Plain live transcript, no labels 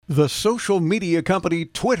The social media company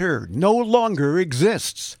Twitter no longer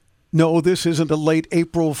exists. No, this isn't a late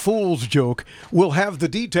April Fool's joke. We'll have the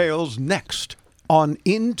details next on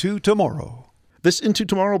Into Tomorrow. This Into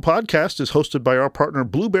Tomorrow podcast is hosted by our partner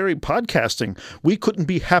Blueberry Podcasting. We couldn't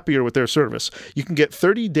be happier with their service. You can get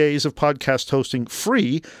 30 days of podcast hosting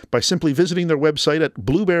free by simply visiting their website at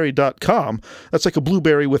blueberry.com. That's like a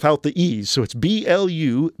blueberry without the E's, so it's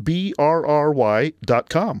BLUBRRY.com.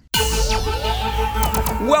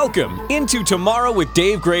 Welcome into Tomorrow with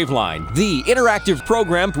Dave Graveline, the interactive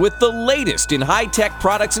program with the latest in high-tech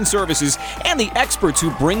products and services and the experts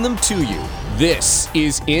who bring them to you. This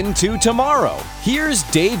is Into Tomorrow. Here's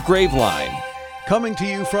Dave Graveline. Coming to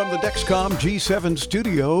you from the Dexcom G7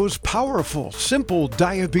 studios, powerful, simple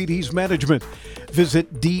diabetes management.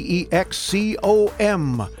 Visit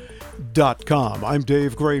DEXCOM.com. I'm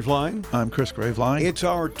Dave Graveline. I'm Chris Graveline. It's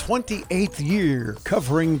our 28th year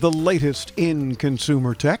covering the latest in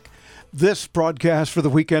consumer tech. This broadcast for the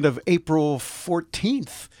weekend of April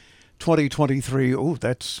 14th, 2023. Oh,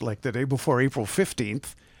 that's like the day before April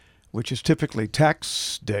 15th, which is typically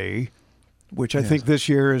tax day, which I think this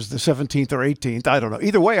year is the 17th or 18th. I don't know.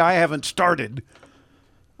 Either way, I haven't started.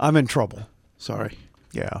 I'm in trouble. Sorry.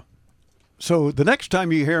 Yeah. So the next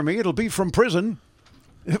time you hear me, it'll be from prison.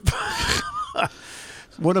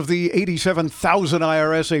 One of the 87,000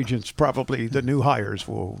 IRS agents, probably the new hires,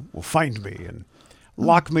 will find me and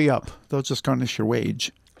lock me up. They'll just garnish your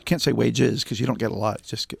wage. You can't say wages because you don't get a lot.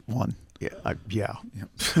 Just get one. Yeah.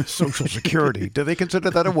 Social Security. Do they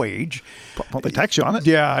consider that a wage? Well, they tax you on it.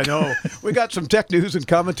 Yeah, I know. We got some tech news and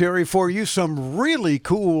commentary for you. Some really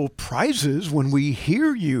cool prizes when we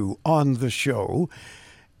hear you on the show.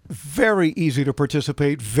 Very easy to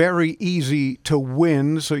participate, very easy to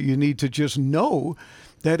win. So you need to just know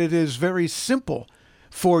that it is very simple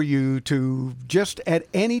for you to just at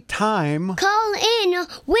any time call in,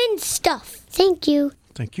 win stuff. Thank you.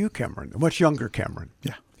 Thank you, Cameron. A much younger Cameron.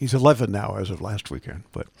 Yeah. He's 11 now as of last weekend.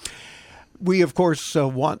 But we, of course,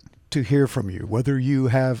 want to hear from you, whether you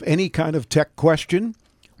have any kind of tech question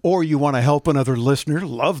or you want to help another listener.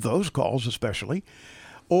 Love those calls especially.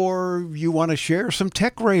 Or you want to share some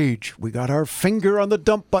tech rage. We got our finger on the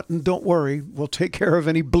dump button. Don't worry. We'll take care of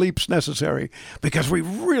any bleeps necessary because we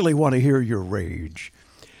really want to hear your rage.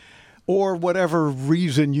 Or whatever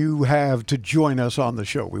reason you have to join us on the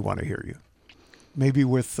show, we want to hear you. Maybe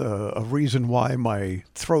with a reason why my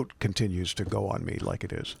throat continues to go on me like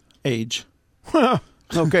it is. Age.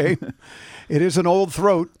 Okay. It is an old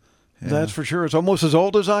throat. Yeah. That's for sure. It's almost as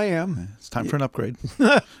old as I am. It's time for an upgrade.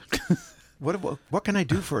 What can I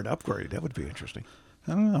do for an upgrade? That would be interesting.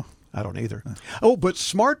 I don't know. I don't either. Oh, but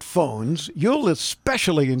smartphones, you'll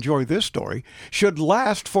especially enjoy this story, should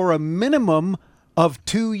last for a minimum of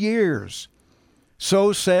 2 years.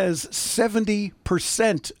 So says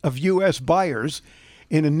 70% of U.S. buyers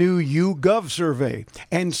in a new YouGov survey.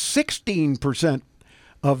 And 16%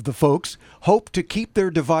 of the folks hope to keep their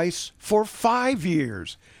device for 5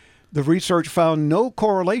 years. The research found no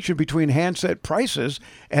correlation between handset prices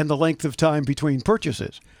and the length of time between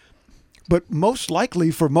purchases. But most likely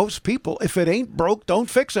for most people, if it ain't broke, don't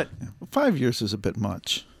fix it. Yeah. Well, 5 years is a bit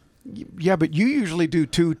much. Yeah, but you usually do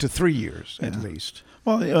 2 to 3 years at least.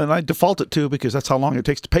 Well, and I default it to because that's how long it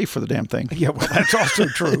takes to pay for the damn thing. Yeah, well, that's also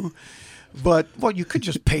true. But, well, you could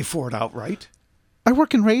just pay for it outright. I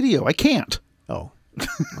work in radio. I can't. Oh,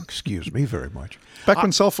 excuse me very much. Back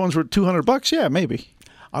when cell phones were $200, yeah, maybe.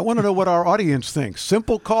 I want to know what our audience thinks.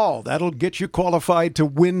 Simple call. That'll get you qualified to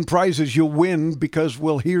win prizes. You'll win because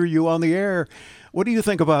we'll hear you on the air. What do you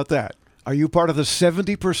think about that? Are you part of the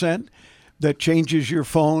 70% that changes your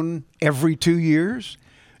phone every 2 years?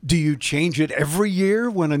 Do you change it every year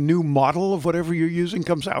when a new model of whatever you're using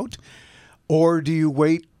comes out? Or do you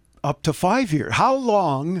wait up to 5 years? How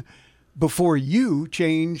long before you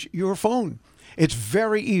change your phone? It's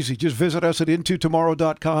very easy. Just visit us at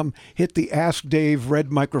intotomorrow.com. Hit the Ask Dave red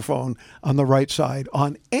microphone on the right side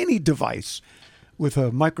on any device with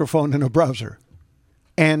a microphone and a browser.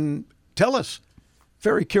 And tell us.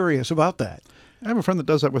 Very curious about that. I have a friend that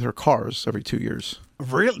does that with her cars every 2 years.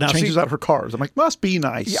 Really? Now, changes out her cars. I'm like, must be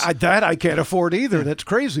nice. Yeah, that I can't afford either. That's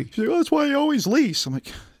crazy. She's like, oh, that's why I always lease. I'm like,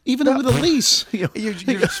 even with a lease. You're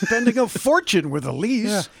spending a fortune with a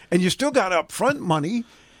lease, and you still got upfront money.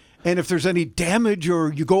 And if there's any damage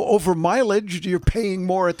or you go over mileage, you're paying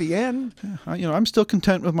more at the end. Yeah, I'm still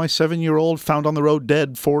content with my 7-year-old found on the road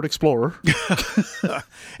dead Ford Explorer.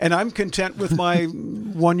 And I'm content with my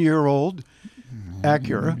 1-year-old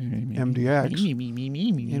Acura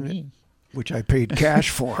MDX, which I paid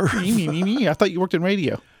cash for. I thought you worked in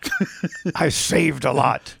radio. I saved a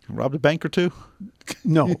lot. Robbed a bank or two?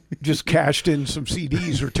 No, just cashed in some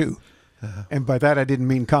CDs or two. And by that, I didn't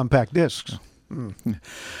mean compact discs.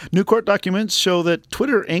 New court documents show that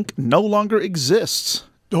Twitter Inc. no longer exists.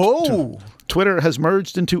 Oh! Twitter has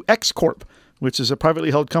merged into X Corp, which is a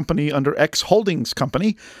privately held company under X Holdings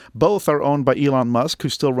Company. Both are owned by Elon Musk, who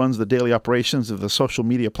still runs the daily operations of the social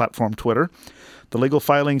media platform Twitter. The legal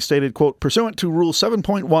filing stated, quote, pursuant to Rule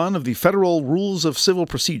 7.1 of the Federal Rules of Civil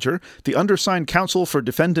Procedure, the undersigned counsel for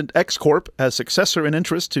Defendant X Corp, as successor in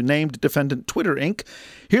interest to named defendant Twitter Inc.,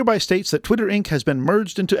 hereby states that Twitter Inc. has been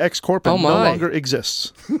merged into X Corp and no longer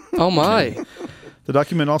exists. Oh, my. The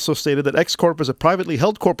document also stated that X Corp is a privately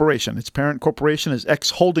held corporation. Its parent corporation is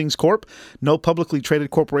X Holdings Corp. No publicly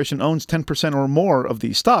traded corporation owns 10% or more of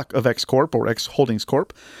the stock of X Corp or X Holdings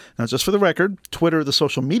Corp. Now, just for the record, Twitter, the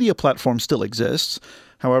social media platform, still exists.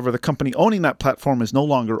 However, the company owning that platform is no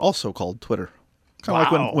longer also called Twitter. Kind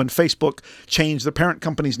of like when Facebook changed the parent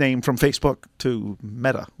company's name from Facebook to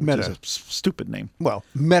Meta, which is a stupid name. Well,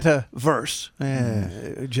 Metaverse.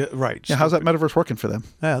 Right. Yeah, how's that Metaverse working for them?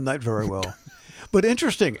 Not very well. But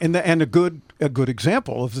interesting, and a good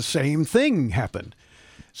example of the same thing happened.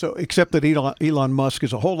 So, except that Elon Musk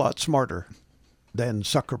is a whole lot smarter than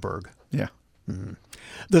Zuckerberg. Yeah. Mm-hmm.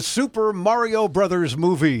 The Super Mario Brothers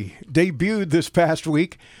movie debuted this past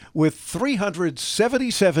week with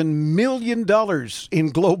 $377 million in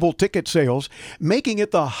global ticket sales, making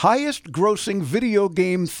it the highest-grossing video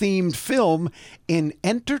game-themed film in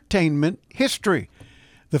entertainment history.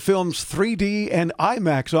 The film's 3D and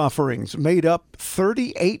IMAX offerings made up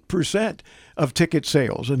 38% of ticket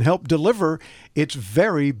sales and helped deliver its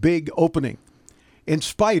very big opening. In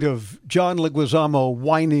spite of John Leguizamo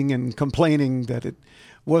whining and complaining that it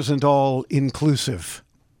wasn't all inclusive.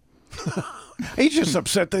 He's just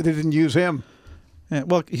upset that they didn't use him. Yeah,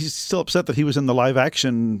 well, he's still upset that he was in the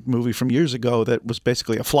live-action movie from years ago that was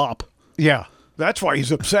basically a flop. Yeah, that's why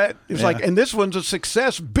he's upset. It's like, and this one's a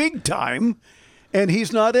success big time. And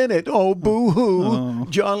he's not in it. Oh, boo-hoo.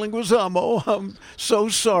 John Leguizamo, I'm so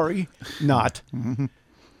sorry. Not.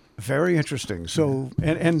 Very interesting. So,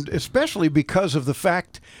 and especially because of the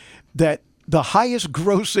fact that the highest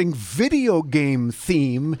grossing video game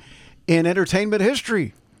theme in entertainment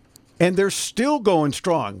history. And they're still going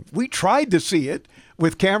strong. We tried to see it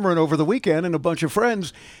with Cameron over the weekend and a bunch of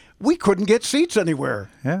friends. We couldn't get seats anywhere.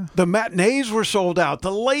 Yeah. The matinees were sold out.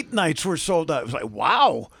 The late nights were sold out. It was like,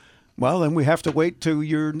 wow. Well, then we have to wait till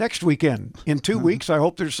your next weekend. In 2 weeks, I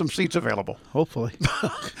hope there's some seats available. Hopefully.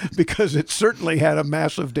 Because it certainly had a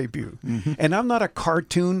massive debut. Mm-hmm. And I'm not a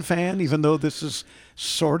cartoon fan, even though this is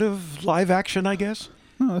sort of live action, I guess.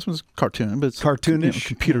 No, this one's cartoon, but it's cartoonish,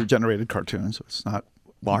 computer-generated cartoon, so it's not.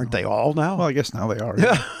 Well, aren't they all now? Well, I guess now they are.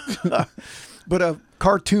 Yeah. But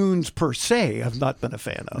cartoons per se, I've not been a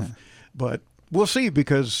fan of. Yeah. But we'll see,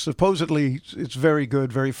 because supposedly it's very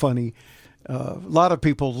good, very funny. A lot of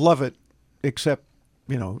people love it, except,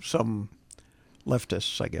 some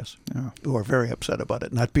leftists, I guess, who are very upset about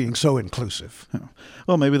it not being so inclusive. Yeah.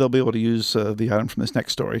 Well, maybe they'll be able to use the item from this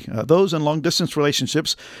next story. Those in long-distance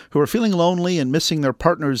relationships who are feeling lonely and missing their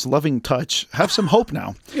partner's loving touch have some hope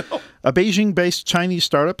now. A Beijing-based Chinese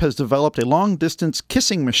startup has developed a long-distance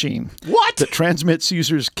kissing machine. What? That transmits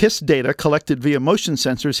users' kiss data collected via motion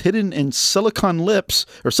sensors hidden in silicone lips,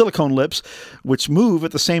 which move at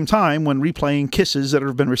the same time when replaying kisses that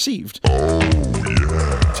have been received.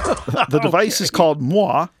 The device is called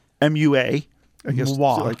Mua, M-U-A. I guess,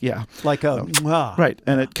 like a mwah. Right,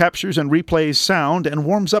 and it captures and replays sound and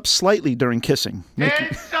warms up slightly during kissing, making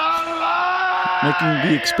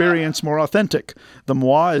the experience more authentic. The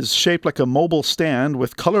Moi is shaped like a mobile stand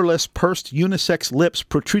with colorless, pursed unisex lips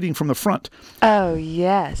protruding from the front. Oh,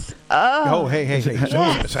 yes. Oh, hey.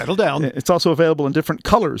 Settle down. It's also available in different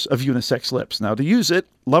colors of unisex lips. Now, to use it,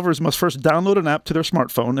 lovers must first download an app to their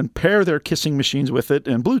smartphone and pair their kissing machines with it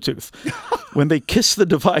in Bluetooth. When they kiss the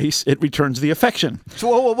device, it returns the affection.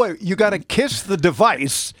 So, wait. You got to kiss the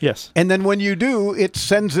device. Yes. And then when you do, it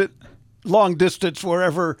sends it long distance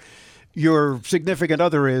wherever your significant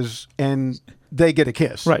other is, and they get a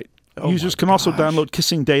kiss. Right. Users can also download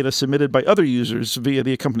kissing data submitted by other users via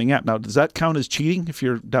the accompanying app. Now, does that count as cheating if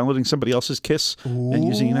you're downloading somebody else's kiss and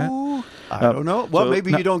using that? I don't know. Well,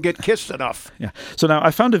 maybe you don't get kissed enough. Yeah. So now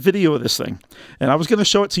I found a video of this thing, and I was going to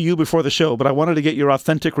show it to you before the show, but I wanted to get your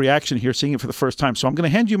authentic reaction here, seeing it for the first time. So I'm going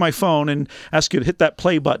to hand you my phone and ask you to hit that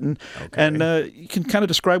play button, and you can kind of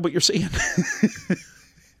describe what you're seeing.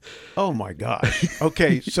 Oh, my gosh.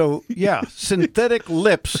 Okay, so, synthetic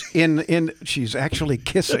lips in she's actually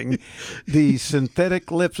kissing the synthetic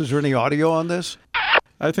lips. Is there any audio on this?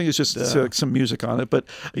 I think it's just some music on it, but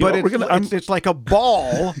it's like a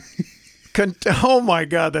ball Oh my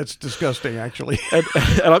God, that's disgusting, actually. And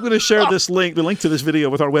I'm going to share the link to this video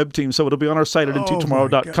with our web team, so it'll be on our site at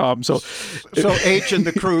intotomorrow.com. So H and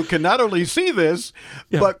the crew can not only see this,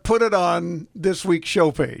 but put it on this week's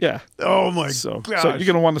show page. Yeah. Oh my gosh. So you're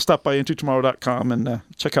going to want to stop by intotomorrow.com and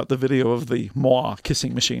check out the video of the moi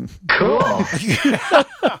kissing machine. Cool.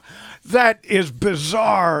 That is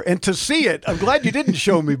bizarre. And to see it, I'm glad you didn't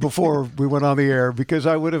show me before we went on the air, because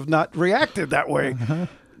I would have not reacted that way.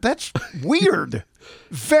 That's weird.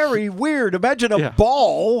 Very weird. Imagine a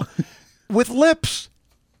ball with lips.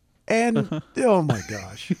 And, oh my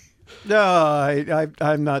gosh. No,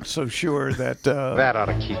 I'm not so sure that... that ought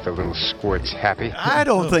to keep the little squirts happy. I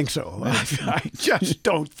don't think so. I just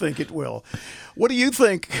don't think it will. What do you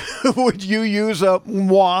think? Would you use a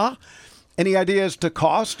moi? Any ideas to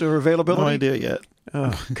cost or availability? No idea yet.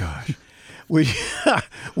 Oh, gosh.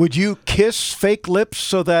 Would you kiss fake lips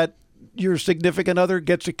so that your significant other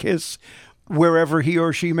gets a kiss wherever he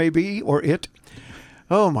or she may be, or it?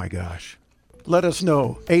 Oh, my gosh. Let us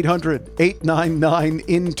know.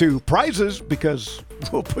 800-899-INTO prizes, because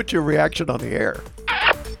we'll put your reaction on the air.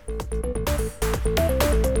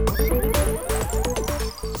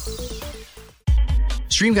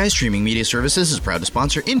 StreamGuys Streaming Media Services is proud to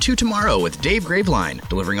sponsor Into Tomorrow with Dave Graveline.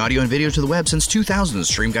 Delivering audio and video to the web since 2000,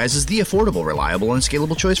 StreamGuys is the affordable, reliable, and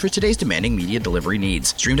scalable choice for today's demanding media delivery needs.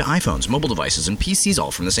 Stream to iPhones, mobile devices, and PCs,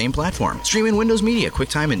 all from the same platform. Stream in Windows Media,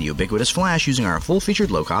 QuickTime, and the ubiquitous Flash using our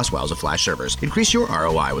full-featured low-cost Wowza Flash servers. Increase your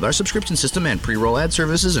ROI with our subscription system and pre-roll ad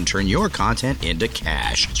services and turn your content into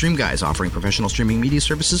cash. StreamGuys, offering professional streaming media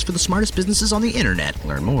services for the smartest businesses on the internet.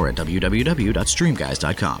 Learn more at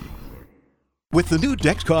www.streamguys.com. With the new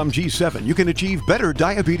Dexcom G7, you can achieve better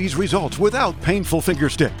diabetes results without painful finger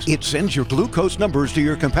sticks. It sends your glucose numbers to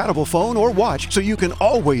your compatible phone or watch, so you can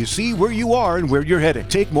always see where you are and where you're headed.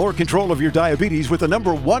 Take more control of your diabetes with the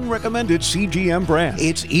 #1 recommended CGM brand.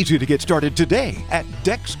 It's easy to get started today at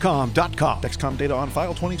Dexcom.com. Dexcom data on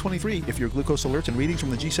file 2023. If your glucose alerts and readings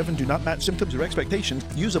from the G7 do not match symptoms or expectations,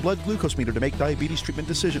 use a blood glucose meter to make diabetes treatment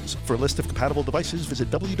decisions. For a list of compatible devices, visit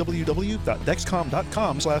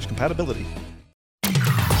www.dexcom.com/compatibility.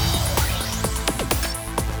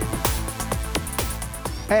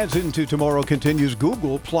 As Into Tomorrow continues,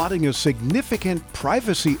 Google plotting a significant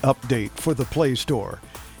privacy update for the Play Store.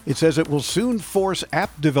 It says it will soon force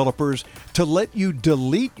app developers to let you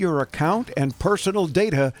delete your account and personal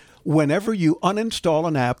data whenever you uninstall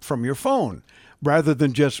an app from your phone, rather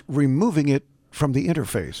than just removing it from the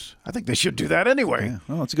interface. I think they should do that anyway. Yeah.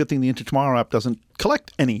 Well, it's a good thing the Into Tomorrow app doesn't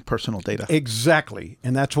collect any personal data. Exactly.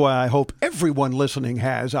 And that's why I hope everyone listening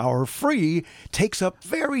has our free, takes up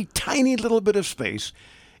very tiny little bit of space,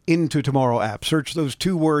 Into Tomorrow app. Search those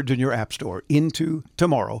 2 words in your app store, Into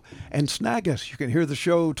Tomorrow, and snag us. You can hear the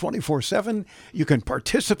show 24/7. You can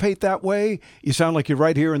participate that way. You sound like you're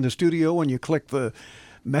right here in the studio when you click the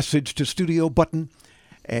message to studio button.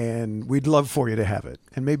 And we'd love for you to have it.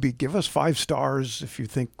 And maybe give us 5 stars if you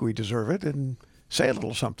think we deserve it, and say a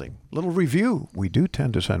little something, a little review. We do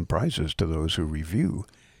tend to send prizes to those who review,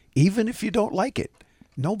 even if you don't like it.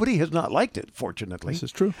 Nobody has not liked it, fortunately. This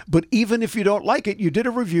is true. But even if you don't like it, you did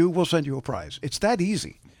a review, we'll send you a prize. It's that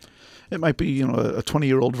easy. It might be, a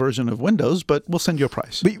 20-year-old version of Windows, but we'll send you a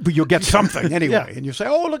prize. But you'll get something anyway. Yeah. And you say,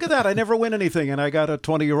 oh, look at that. I never win anything, and I got a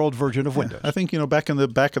 20-year-old version of Windows. I think, back in the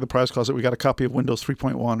back of the prize closet, we got a copy of Windows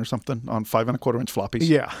 3.1 or something on 5 1/4-inch floppies.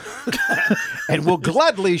 Yeah. And we'll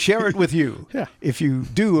gladly share it with you if you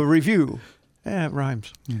do a review. It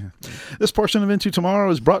rhymes. Yeah. This portion of Into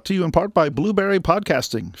Tomorrow is brought to you in part by Blueberry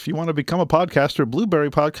Podcasting. If you want to become a podcaster,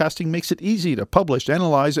 Blueberry Podcasting makes it easy to publish,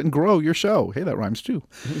 analyze, and grow your show. Hey, that rhymes too.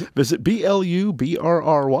 Visit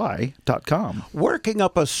BLUBRRY.com. Working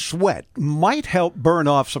up a sweat might help burn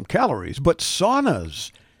off some calories, but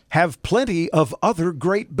saunas have plenty of other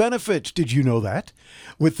great benefits. Did you know that?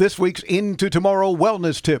 With this week's Into Tomorrow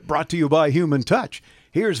wellness tip brought to you by Human Touch,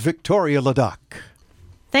 here's Victoria Leduc.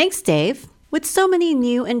 Thanks, Dave. With so many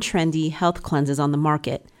new and trendy health cleanses on the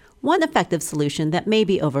market, one effective solution that may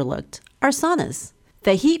be overlooked are saunas.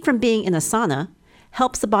 The heat from being in a sauna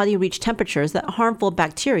helps the body reach temperatures that harmful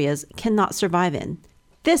bacteria cannot survive in.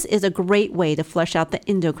 This is a great way to flush out the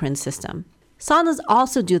endocrine system. Saunas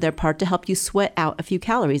also do their part to help you sweat out a few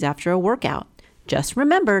calories after a workout. Just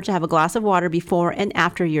remember to have a glass of water before and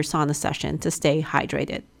after your sauna session to stay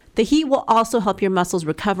hydrated. The heat will also help your muscles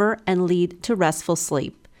recover and lead to restful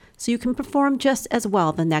sleep, so you can perform just as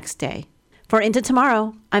well the next day. For Into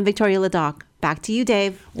Tomorrow, I'm Victoria Leduc. Back to you,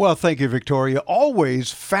 Dave. Well, thank you, Victoria.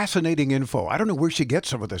 Always fascinating info. I don't know where she gets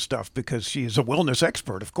some of this stuff, because she is a wellness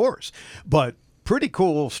expert, of course. But pretty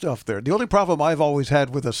cool stuff there. The only problem I've always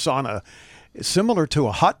had with a sauna similar to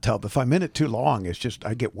a hot tub. If I'm in it too long, it's just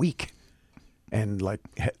I get weak and like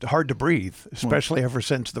hard to breathe, especially ever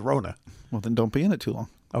since the Rona. Well, then don't be in it too long.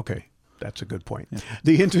 Okay. That's a good point. Yeah.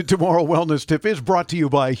 The Into Tomorrow Wellness Tip is brought to you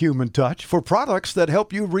by Human Touch for products that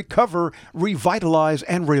help you recover, revitalize,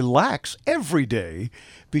 and relax every day.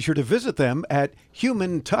 Be sure to visit them at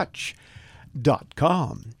humantouch.com.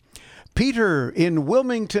 Peter in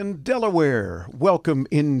Wilmington, Delaware. Welcome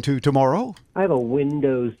Into Tomorrow. I have a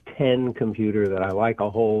Windows 10 computer that I like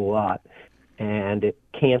a whole lot, and it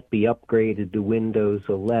can't be upgraded to Windows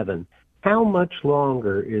 11. How much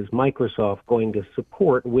longer is Microsoft going to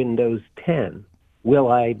support Windows 10? Will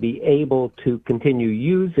I be able to continue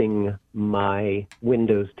using my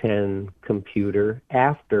Windows 10 computer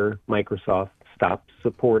after Microsoft stops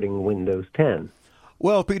supporting Windows 10?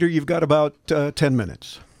 Well, Peter, you've got about 10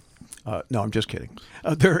 minutes. No, I'm just kidding.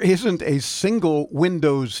 There isn't a single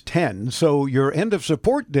Windows 10, so your end of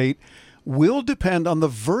support date will depend on the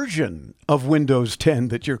version of Windows 10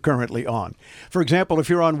 that you're currently on. For example, if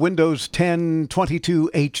you're on Windows 10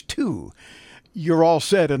 22H2, you're all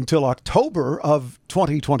set until October of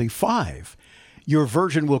 2025. Your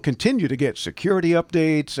version will continue to get security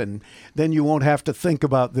updates, and then you won't have to think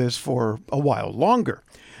about this for a while longer.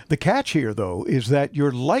 The catch here, though, is that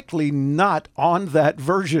you're likely not on that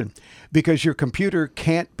version because your computer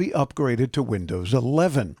can't be upgraded to Windows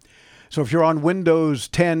 11. So if you're on Windows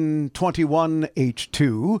 10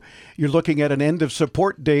 21H2, you're looking at an end of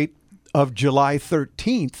support date of July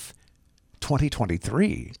 13th,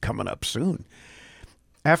 2023, coming up soon.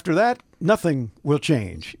 After that, nothing will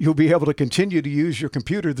change. You'll be able to continue to use your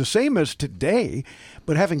computer the same as today,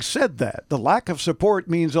 but having said that, the lack of support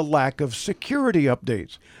means a lack of security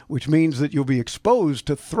updates, which means that you'll be exposed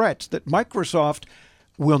to threats that Microsoft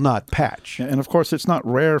will not patch. And of course, it's not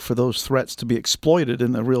rare for those threats to be exploited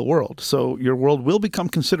in the real world. So your world will become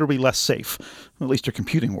considerably less safe, at least your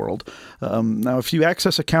computing world. Now, if you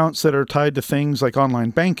access accounts that are tied to things like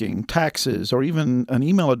online banking, taxes, or even an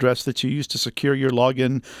email address that you use to secure your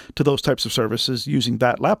login to those types of services using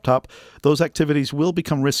that laptop, those activities will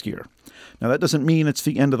become riskier. Now, that doesn't mean it's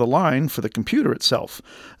the end of the line for the computer itself.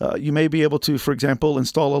 You may be able to, for example,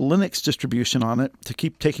 install a Linux distribution on it to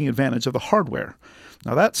keep taking advantage of the hardware.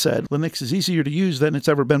 Now, that said, Linux is easier to use than it's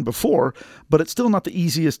ever been before, but it's still not the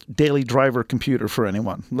easiest daily driver computer for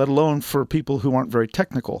anyone, let alone for people who aren't very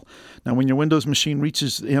technical. Now, when your Windows machine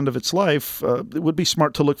reaches the end of its life, it would be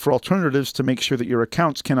smart to look for alternatives to make sure that your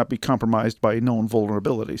accounts cannot be compromised by known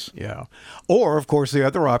vulnerabilities. Yeah. Or, of course, the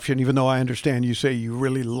other option, even though I understand you say you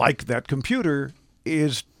really like that computer,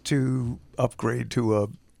 is to upgrade to a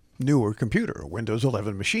newer computer, a Windows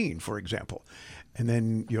 11 machine, for example. And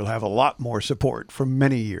then you'll have a lot more support for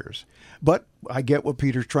many years. But I get what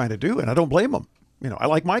Peter's trying to do, and I don't blame him. You know, I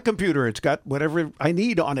like my computer. It's got whatever I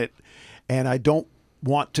need on it, and I don't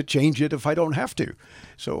want to change it if I don't have to.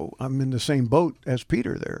 So I'm in the same boat as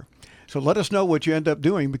Peter there. So let us know what you end up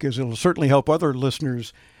doing, because it'll certainly help other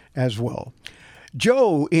listeners as well.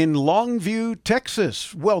 Joe in Longview,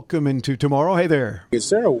 Texas. Welcome Into Tomorrow. Hey there. Is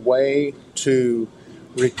there a way to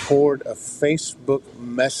record a Facebook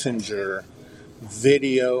Messenger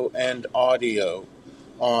video and audio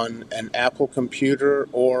on an Apple computer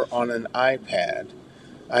or on an iPad?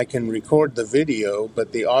 I can record the video,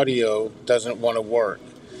 but the audio doesn't want to work.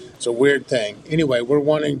 It's a weird thing. Anyway, we're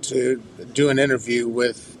wanting to do an interview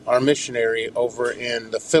with our missionary over in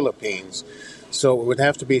the Philippines. So it would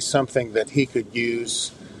have to be something that he could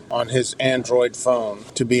use on his Android phone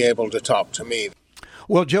to be able to talk to me.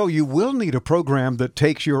 Well, Joe, you will need a program that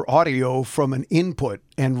takes your audio from an input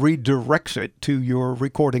and redirects it to your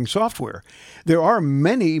recording software. There are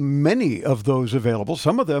many, many of those available.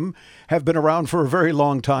 Some of them have been around for a very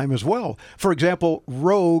long time as well. For example,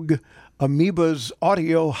 Rogue Amoeba's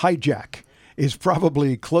Audio Hijack is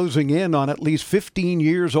probably closing in on at least 15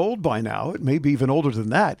 years old by now. It may be even older than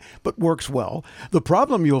that, but works well. The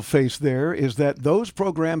problem you'll face there is that those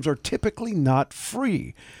programs are typically not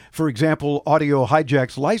free. For example, Audio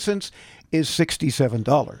Hijack's license is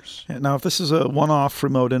 $67. Now, if this is a one-off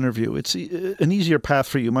remote interview, it's an easier path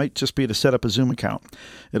for you might just be to set up a Zoom account.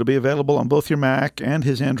 It'll be available on both your Mac and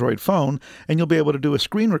his Android phone, and you'll be able to do a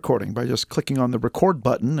screen recording by just clicking on the record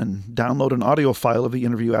button and download an audio file of the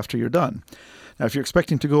interview after you're done. Now, if you're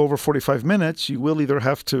expecting to go over 45 minutes, you will either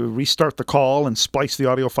have to restart the call and splice the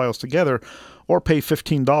audio files together, or pay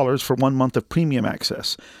 $15 for 1 month of premium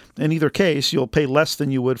access. In either case, you'll pay less than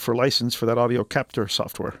you would for license for that audio capture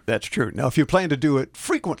software. That's true. Now, if you plan to do it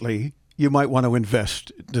frequently, you might want to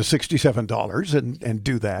invest the $67 and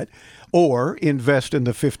do that, or invest in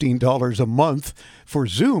the $15 a month for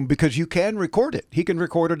Zoom, because you can record it. He can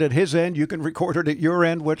record it at his end, you can record it at your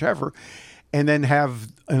end, whichever. and then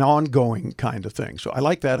have an ongoing kind of thing. So I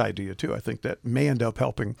like that idea too. I think that may end up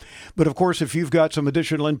helping. But of course, if you've got some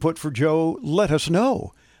additional input for Joe, let us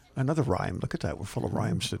know. Another rhyme. Look at that. We're full of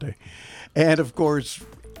rhymes today. And of course,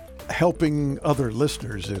 helping other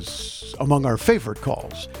listeners is among our favorite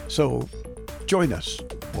calls. So join us,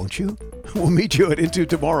 won't you? We'll meet you at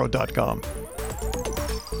intotomorrow.com.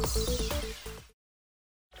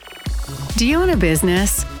 Do you own a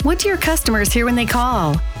business? What do your customers hear when they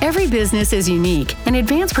call? Every business is unique, and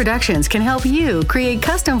Advanced Productions can help you create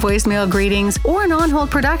custom voicemail greetings or an on-hold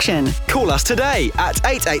production. Call us today at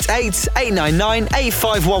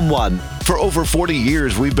 888-899-8511. For over 40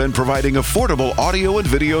 years, we've been providing affordable audio and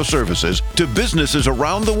video services to businesses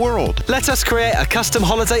around the world. Let us create a custom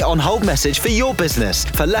holiday on-hold message for your business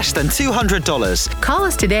for less than $200. Call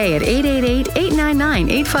us today at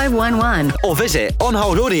 888-899-8511 or visit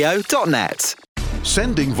onholdaudio.net.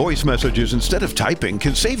 Sending voice messages instead of typing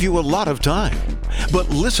can save you a lot of time. But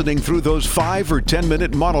listening through those 5 or 10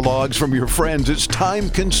 minute monologues from your friends is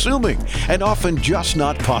time consuming and often just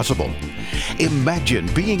not possible. Imagine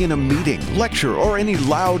being in a meeting, lecture, or any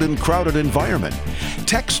loud and crowded environment.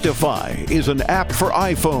 Textify is an app for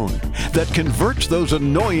iPhone that converts those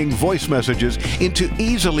annoying voice messages into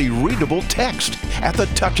easily readable text at the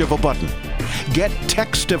touch of a button. Get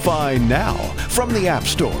Textify now from the App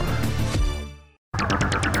Store.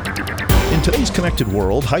 In today's connected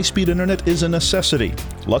world, high-speed internet is a necessity.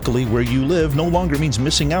 Luckily, where you live no longer means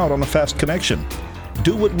missing out on a fast connection.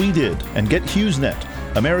 Do what we did and get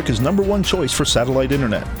HughesNet, America's #1 choice for satellite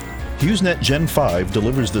internet. HughesNet Gen 5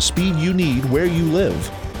 delivers the speed you need where you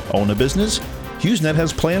live. Own a business? HughesNet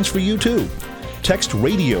has plans for you too. Text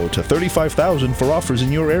RADIO to 35,000 for offers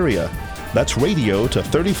in your area. That's RADIO to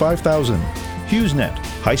 35,000. HughesNet,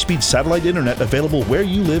 high-speed satellite internet available where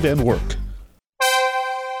you live and work.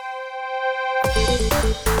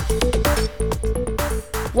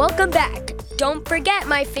 Welcome back. Don't forget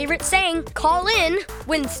my favorite saying, call in,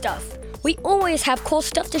 win stuff. We always have cool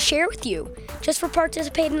stuff to share with you, just for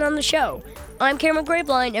participating on the show. I'm Cameron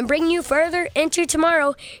Graveline, and bringing you further into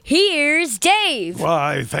tomorrow, here's Dave.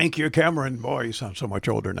 Why, thank you, Cameron. Boy, he sounds so much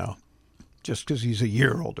older now, just because he's a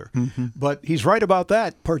year older. Mm-hmm. But he's right about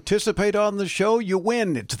that. Participate on the show, you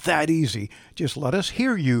win. It's that easy. Just let us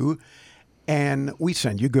hear you, and we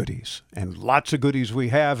send you goodies. And lots of goodies we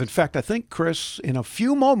have. In fact, I think, Chris, in a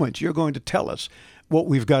few moments, you're going to tell us what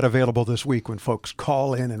we've got available this week when folks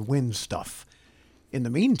call in and win stuff. In the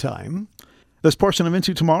meantime, this portion of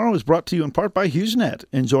Into Tomorrow is brought to you in part by HughesNet.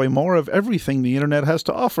 Enjoy more of everything the internet has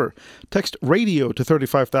to offer. Text RADIO to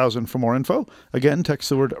 35,000 for more info. Again, text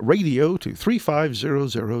the word RADIO to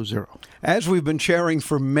 35000. As we've been sharing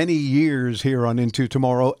for many years here on Into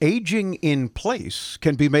Tomorrow, aging in place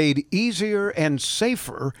can be made easier and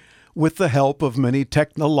safer with the help of many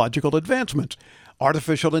technological advancements.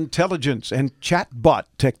 Artificial intelligence and chatbot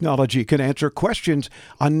technology can answer questions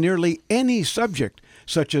on nearly any subject,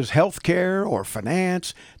 such as healthcare or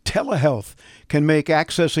finance. Telehealth can make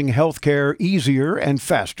accessing healthcare easier and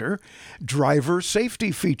faster. Driver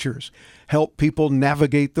safety features help people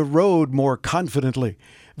navigate the road more confidently.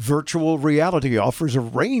 Virtual reality offers a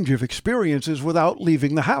range of experiences without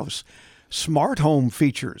leaving the house. Smart home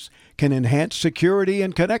features can enhance security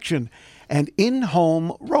and connection. And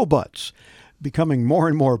in-home robots, becoming more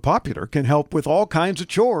and more popular, can help with all kinds of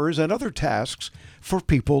chores and other tasks for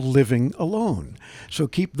people living alone. So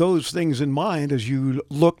keep those things in mind as you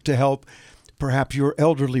look to help perhaps your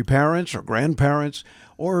elderly parents or grandparents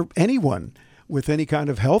or anyone with any kind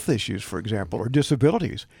of health issues, for example, or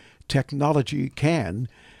disabilities. Technology can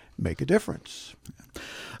make a difference.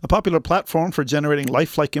 A popular platform for generating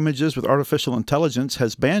lifelike images with artificial intelligence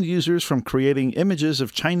has banned users from creating images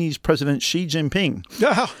of Chinese President Xi Jinping.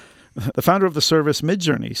 The founder of the service,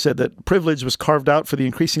 Midjourney, said that privilege was carved out for the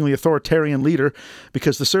increasingly authoritarian leader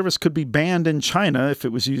because the service could be banned in China if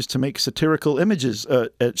it was used to make satirical images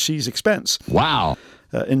at Xi's expense. Wow.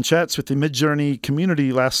 In chats with the Midjourney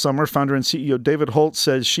community last summer, founder and CEO David Holt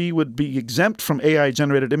says Xi would be exempt from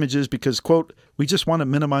AI-generated images because, quote, we just want to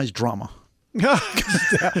minimize drama.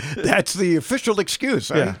 That's the official excuse.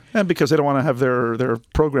 Yeah, and because they don't want to have their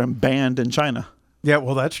program banned in China. Yeah,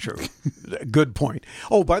 well, that's true. Good point.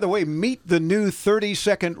 Oh, by the way, meet the new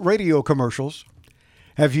 30-second radio commercials.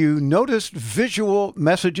 Have you noticed visual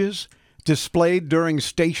messages displayed during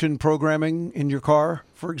station programming in your car,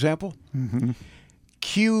 for example? Mm-hmm.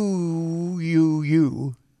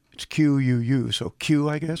 QUU. It's QUU, so Q,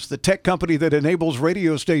 I guess. The tech company that enables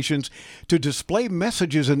radio stations to display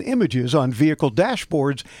messages and images on vehicle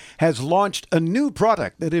dashboards has launched a new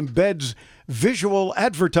product that embeds visual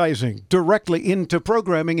advertising directly into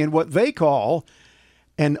programming in what they call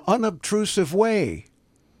an unobtrusive way.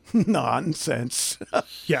 Nonsense.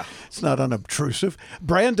 Yeah. It's not unobtrusive.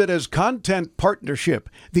 Branded as content partnership,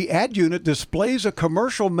 the ad unit displays a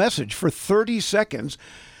commercial message for 30 seconds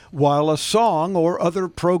while a song or other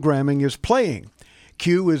programming is playing.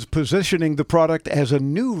 Q is positioning the product as a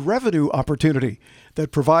new revenue opportunity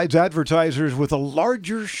that provides advertisers with a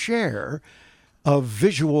larger share of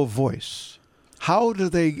visual voice. How do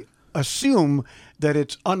they assume that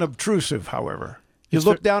it's unobtrusive, however? You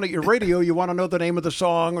look down at your radio, you want to know the name of the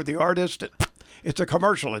song or the artist. It's a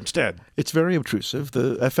commercial instead. It's very obtrusive.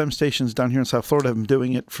 The FM stations down here in South Florida have been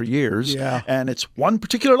doing it for years. Yeah. And it's one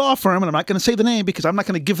particular law firm, and I'm not going to say the name because I'm not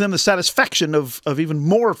going to give them the satisfaction of even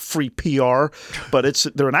more free PR. But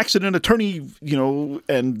they're an accident attorney,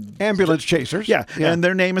 and ambulance chasers. Yeah. And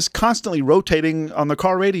their name is constantly rotating on the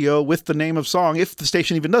car radio with the name of song, if the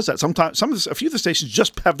station even does that. Sometimes a few of the stations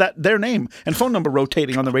just have their name and phone number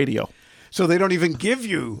rotating on the radio. So they don't even give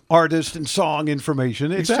you artist and song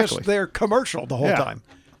information. It's just their commercial the whole time.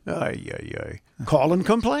 Call and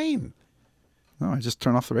complain. No, I just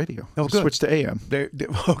turn off the radio. Oh, good. Switch to AM.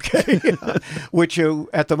 Okay. Which you,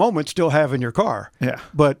 at the moment, still have in your car. Yeah.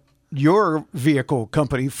 But your vehicle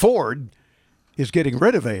company, Ford, is getting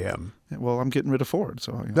rid of AM. Well, I'm getting rid of Ford.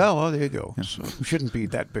 So well, there you go. Yeah. So it shouldn't be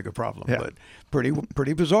that big a problem. Yeah. But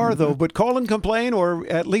pretty bizarre, though. But call and complain or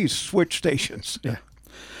at least switch stations. Yeah.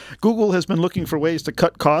 Google has been looking for ways to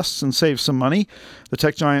cut costs and save some money. The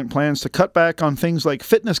tech giant plans to cut back on things like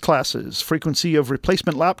fitness classes, frequency of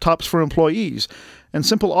replacement laptops for employees, and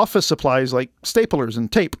simple office supplies like staplers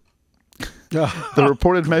and tape. The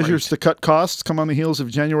reported measures to cut costs come on the heels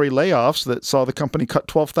of January layoffs that saw the company cut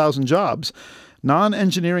 12,000 jobs.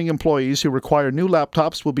 Non-engineering employees who require new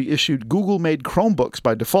laptops will be issued Google-made Chromebooks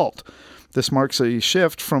by default. This marks a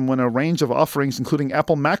shift from when a range of offerings, including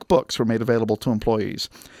Apple MacBooks, were made available to employees.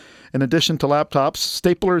 In addition to laptops,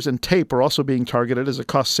 staplers and tape are also being targeted as a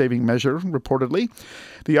cost-saving measure, reportedly.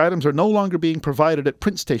 The items are no longer being provided at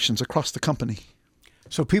print stations across the company.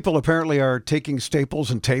 So people apparently are taking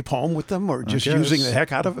staples and tape home with them or just using the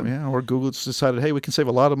heck out of it? Yeah, or Google's decided, hey, we can save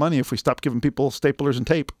a lot of money if we stop giving people staplers and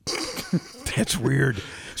tape. That's weird.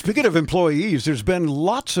 Speaking of employees, there's been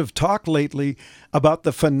lots of talk lately about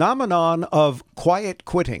the phenomenon of quiet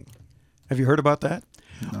quitting. Have you heard about that?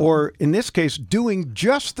 No. Or in this case, doing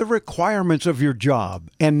just the requirements of your job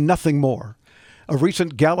and nothing more. A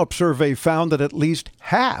recent Gallup survey found that at least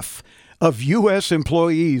half of U.S.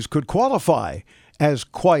 employees could qualify as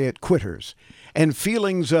quiet quitters. And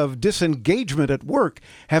feelings of disengagement at work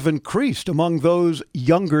have increased among those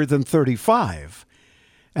younger than 35.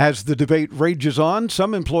 As the debate rages on,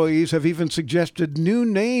 some employees have even suggested new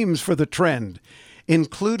names for the trend,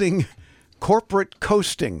 including corporate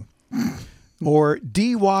coasting, or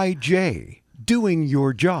DYJ, doing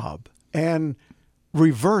your job, and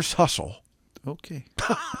reverse hustle. Okay.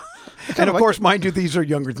 And of course, mind you, these are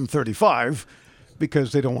younger than 35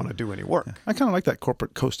 because they don't want to do any work. I kind of like that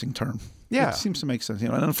corporate coasting term. Yeah. It seems to make sense.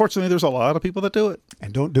 And unfortunately, there's a lot of people that do it.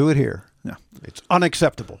 And don't do it here. Yeah. It's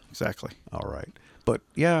unacceptable. Exactly. All right. But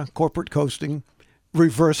yeah, corporate coasting,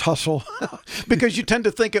 reverse hustle, because you tend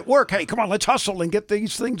to think at work, hey, come on, let's hustle and get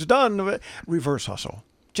these things done. Reverse hustle.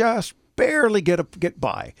 Just barely get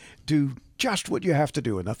by. Do just what you have to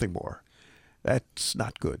do and nothing more. That's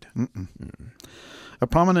not good. A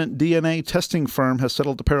prominent DNA testing firm has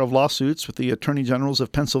settled a pair of lawsuits with the attorney generals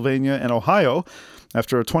of Pennsylvania and Ohio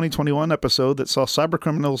after a 2021 episode that saw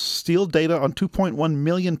cybercriminals steal data on 2.1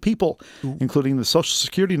 million people, including the Social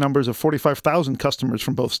Security numbers of 45,000 customers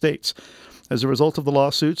from both states. As a result of the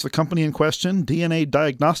lawsuits, the company in question, DNA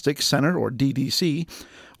Diagnostics Center, or DDC,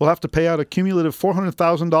 will have to pay out a cumulative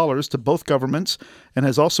 $400,000 to both governments and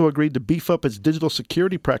has also agreed to beef up its digital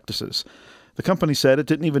security practices. The company said it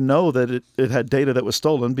didn't even know that it had data that was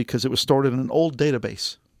stolen because it was stored in an old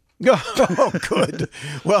database. Oh, good.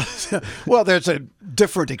 Well, there's a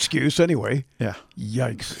different excuse anyway. Yeah.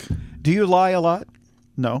 Yikes. Do you lie a lot?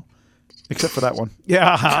 No, except for that one.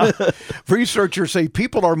 Yeah. Researchers say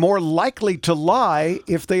people are more likely to lie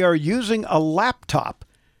if they are using a laptop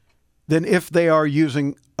than if they are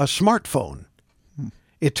using a smartphone.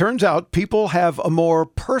 It turns out people have a more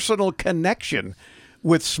personal connection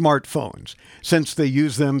with smartphones since they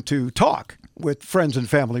use them to talk with friends and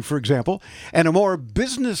family, for example, and a more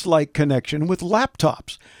business-like connection with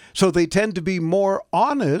laptops. So they tend to be more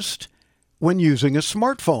honest when using a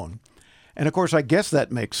smartphone. And of course, I guess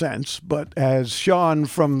that makes sense. But as Sean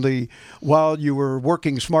from the While You Were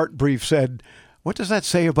Working Smart brief said, what does that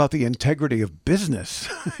say about the integrity of business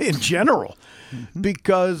in general?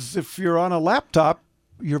 Because if you're on a laptop,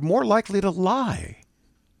 you're more likely to lie.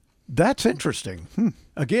 That's interesting.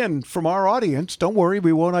 Again, from our audience, don't worry,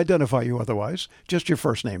 we won't identify you otherwise. Just your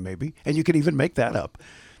first name, maybe. And you can even make that up.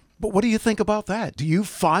 But what do you think about that? Do you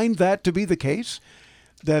find that to be the case?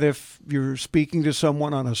 That if you're speaking to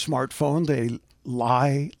someone on a smartphone, they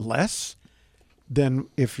lie less than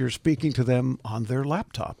if you're speaking to them on their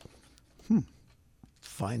laptop?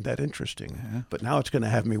 Find that interesting. Yeah. But now it's going to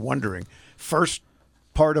have me wondering. First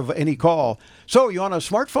part of any call. So, you on a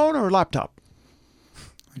smartphone or a laptop?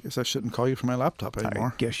 I guess I shouldn't call you from my laptop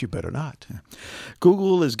anymore. I guess you better not. Yeah.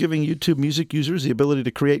 Google is giving YouTube Music users the ability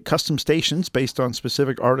to create custom stations based on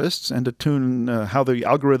specific artists and to tune how the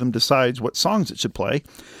algorithm decides what songs it should play.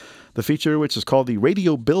 The feature, which is called the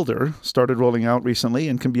Radio Builder, started rolling out recently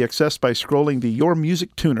and can be accessed by scrolling the Your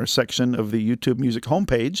Music Tuner section of the YouTube Music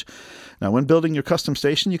homepage. Now, when building your custom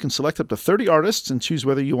station, you can select up to 30 artists and choose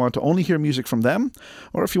whether you want to only hear music from them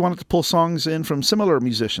or if you want it to pull songs in from similar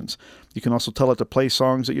musicians. You can also tell it to play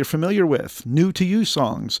songs that you're familiar with, new to you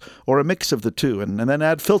songs, or a mix of the two, and then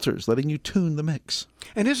add filters, letting you tune the mix.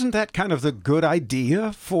 And isn't that kind of the good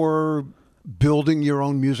idea for building your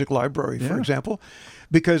own music library, for example?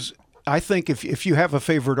 Because I think if you have a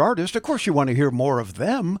favorite artist, of course you want to hear more of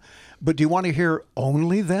them, but do you want to hear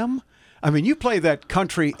only them? I mean, you play that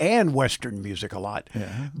country and Western music a lot,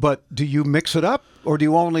 but do you mix it up or do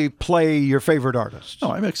you only play your favorite artists?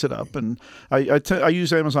 No, I mix it up, and I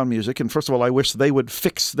use Amazon Music, and first of all, I wish they would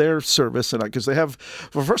fix their service, and because they have,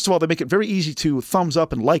 well, first of all, they make it very easy to thumbs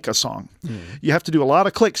up and like a song. You have to do a lot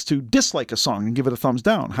of clicks to dislike a song and give it a thumbs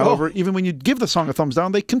down. However, even when you give the song a thumbs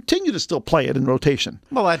down, they continue to still play it in rotation.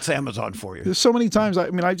 Well, that's Amazon for you. There's so many times,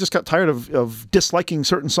 I just got tired of disliking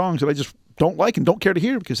certain songs that I just don't like and don't care to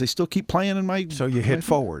hear because they still keep playing in my... So you hit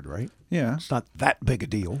forward, right? Yeah. It's not that big a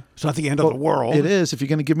deal. It's not the end of the world. It is if you're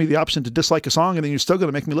going to give me the option to dislike a song and then you're still going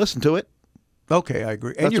to make me listen to it. Okay, I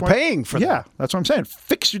agree. And you're paying for that. Yeah, that's what I'm saying.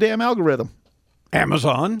 Fix your damn algorithm.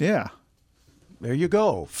 Amazon? Yeah. There you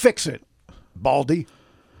go. Fix it, Baldy.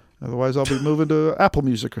 Otherwise, I'll be moving to Apple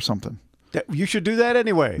Music or something. You should do that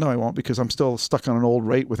anyway. No, I won't, because I'm still stuck on an old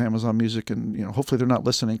rate with Amazon Music, and hopefully they're not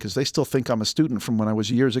listening because they still think I'm a student from when I was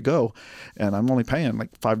years ago, and I'm only paying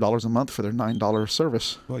like $5 a month for their $9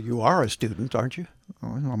 service. Well, you are a student, aren't you?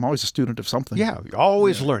 Well, I'm always a student of something. Yeah, you're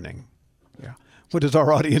always learning. Yeah. What does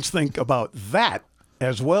our audience think about that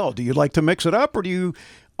as well? Do you like to mix it up, or do you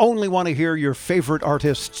only want to hear your favorite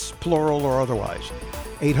artists, plural or otherwise?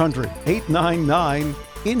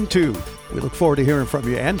 800-899-INTO. We look forward to hearing from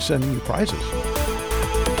you and sending you prizes.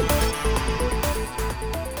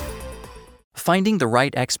 Finding the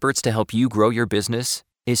right experts to help you grow your business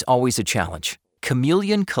is always a challenge.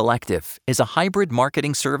 Chameleon Collective is a hybrid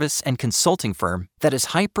marketing service and consulting firm that is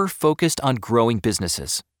hyper-focused on growing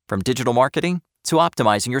businesses. From digital marketing to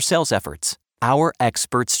optimizing your sales efforts, our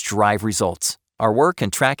experts drive results. Our work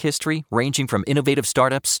and track history, ranging from innovative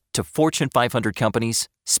startups to Fortune 500 companies,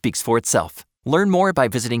 speaks for itself. Learn more by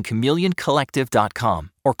visiting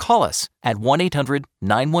ChameleonCollective.com or call us at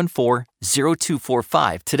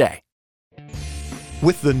 1-800-914-0245 today.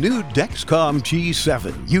 With the new Dexcom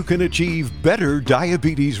G7, you can achieve better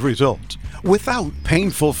diabetes results without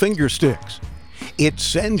painful finger sticks. It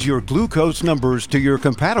sends your glucose numbers to your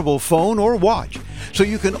compatible phone or watch, so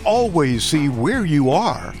you can always see where you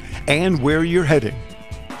are and where you're heading.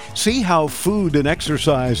 See how food and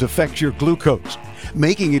exercise affect your glucose,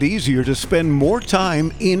 making it easier to spend more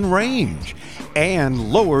time in range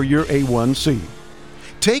and lower your A1C.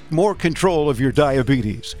 Take more control of your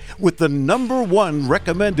diabetes with the #1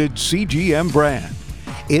 recommended CGM brand.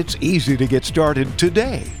 It's easy to get started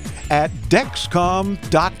today at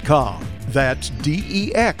Dexcom.com. That's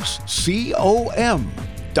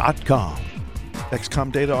DEXCOM.com.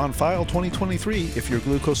 Dexcom data on file 2023. If your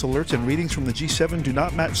glucose alerts and readings from the G7 do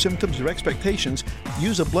not match symptoms or expectations,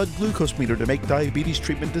 use a blood glucose meter to make diabetes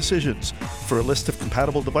treatment decisions. For a list of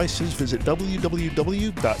compatible devices, visit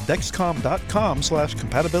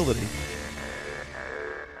www.dexcom.com/compatibility.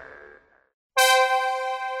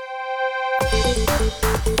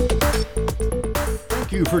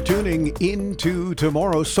 Thank you for tuning into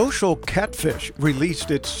tomorrow. Social Catfish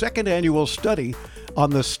released its second annual study on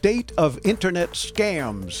the state of internet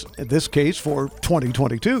scams, in this case for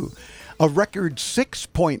 2022. A record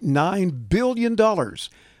 $6.9 billion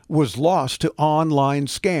was lost to online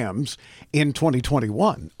scams in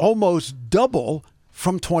 2021, almost double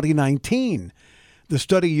from 2019. The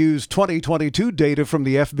study used 2022 data from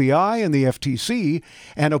the FBI and the FTC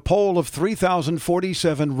and a poll of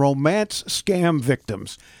 3,047 romance scam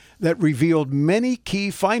victims that revealed many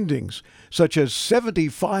key findings, such as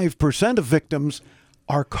 75% of victims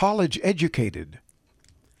are college educated.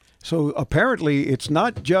 So apparently it's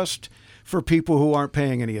not just for people who aren't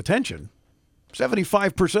paying any attention.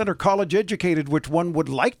 75% are college educated, which one would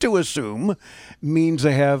like to assume means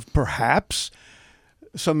they have perhaps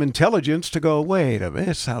some intelligence to go, wait a minute,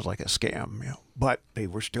 it sounds like a scam. You know, but they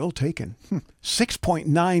were still taken.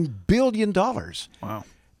 $6.9 billion. Wow.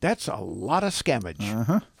 That's a lot of scammage.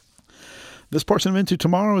 Uh-huh. This portion of Into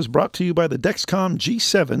Tomorrow is brought to you by the Dexcom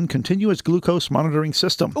G7 continuous glucose monitoring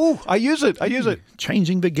system. Oh, I use it.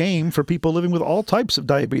 Changing the game for people living with all types of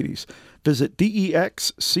diabetes. Visit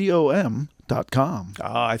DEXCOM.com.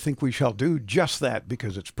 I think we shall do just that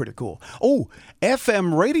because it's pretty cool. Oh,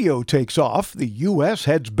 FM radio takes off. The U.S.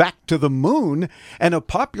 heads back to the moon, and a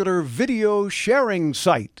popular video sharing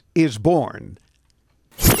site is born.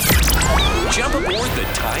 Jump aboard the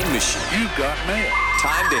time machine. You got mail.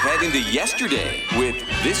 Time to head into yesterday with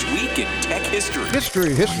This Week in Tech History.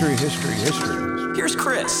 History. Here's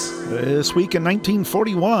Chris. This week in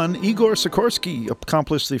 1941, Igor Sikorsky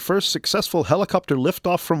accomplished the first successful helicopter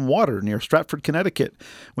liftoff from water near Stratford, Connecticut,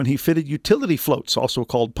 when he fitted utility floats, also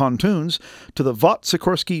called pontoons, to the Vought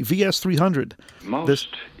Sikorsky VS-300. Most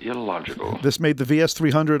illogical. This made the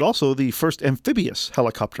VS-300 also the first amphibious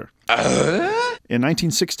helicopter. In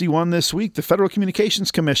 1961 this week, the Federal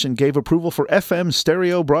Communications Commission gave approval for FM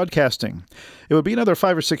stereo broadcasting. It would be another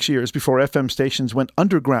 5 or 6 years before FM stations went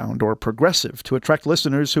underground or progressive to attract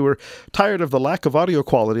listeners who were tired of the lack of audio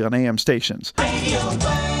quality on AM stations.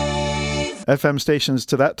 FM stations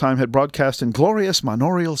to that time had broadcast in glorious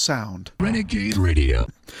monaural sound. Renegade Radio.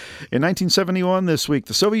 In 1971 this week,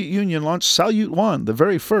 the Soviet Union launched Salyut 1, the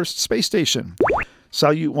very first space station.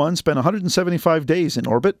 Salyut 1 spent 175 days in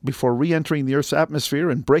orbit before re-entering the Earth's atmosphere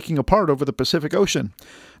and breaking apart over the Pacific Ocean.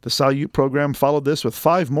 The Salyut program followed this with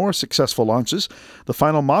 5 more successful launches. The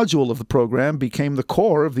final module of the program became the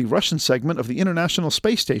core of the Russian segment of the International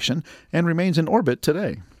Space Station and remains in orbit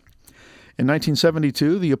today. In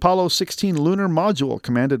 1972, the Apollo 16 lunar module,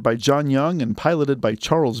 commanded by John Young and piloted by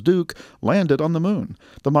Charles Duke, landed on the moon.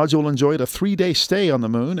 The module enjoyed a 3-day stay on the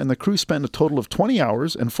moon, and the crew spent a total of 20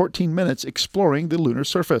 hours and 14 minutes exploring the lunar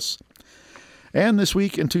surface. And this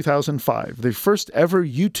week in 2005, the first ever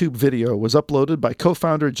YouTube video was uploaded by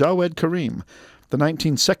co-founder Jawed Karim. The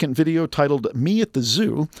 19-second video titled Me at the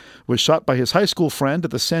Zoo was shot by his high school friend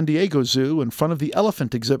at the San Diego Zoo in front of the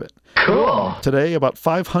elephant exhibit. Cool. Today, about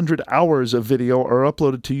 500 hours of video are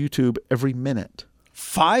uploaded to YouTube every minute.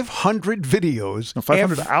 500 videos. No,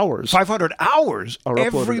 500 hours. 500 hours are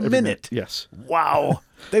every minute. Yes. Wow.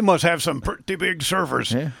 They must have some pretty big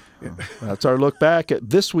servers. Yeah. Well, that's our look back at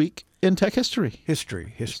This Week in Tech History.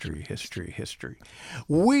 History.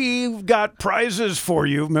 We've got prizes for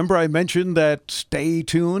you. Remember I mentioned that stay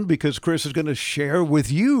tuned because Chris is going to share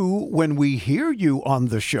with you when we hear you on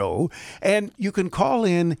the show. And you can call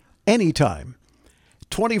in anytime,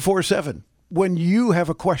 24/7. When you have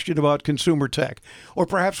a question about consumer tech, or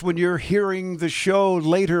perhaps when you're hearing the show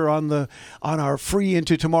later on our free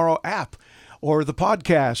Into Tomorrow app, or the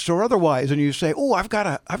podcast, or otherwise, and you say, "Oh, I've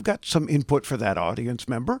got some input for that audience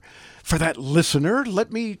member, for that listener.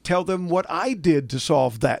 Let me tell them what I did to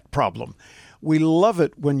solve that problem." We love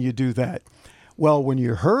it when you do that. Well, when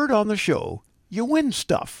you're heard on the show, you win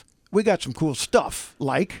stuff. We got some cool stuff,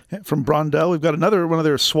 like from Brondell. We've got another one of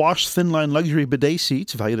their Swash Thinline luxury bidet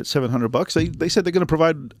seats, valued at $700. They said they're going to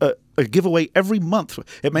provide a giveaway every month.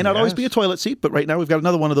 It may not always be a toilet seat, but right now we've got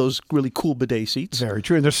another one of those really cool bidet seats. Very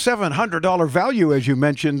true. And there's $700 value, as you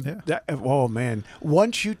mentioned. Yeah. Oh man!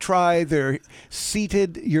 Once you try their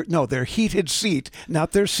their heated seat,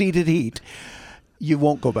 not their seated heat, you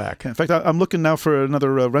won't go back. In fact, I'm looking now for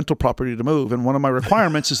another rental property to move, and one of my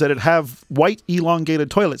requirements is that it have white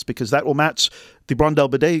elongated toilets because that will match the Brondell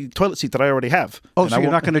bidet toilet seat that I already have. Oh, so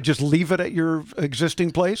you're not going to just leave it at your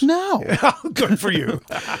existing place? No. Good for you.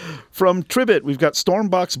 From Tribit, we've got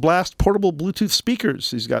Stormbox Blast portable Bluetooth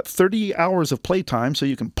speakers. He's got 30 hours of playtime, so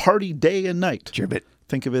you can party day and night. Tribit.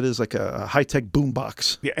 Think of it as like a high-tech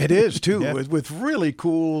boombox. Yeah, it is, too, with really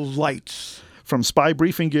cool lights. From Spy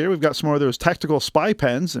Briefing Gear, we've got some more of those tactical spy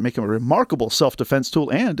pens that make them a remarkable self-defense tool,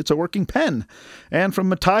 and it's a working pen. And from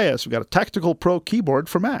Matthias, we've got a Tactical Pro keyboard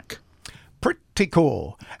for Mac. Pretty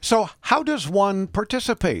cool. So how does one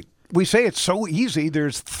participate? We say it's so easy.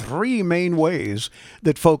 There's 3 main ways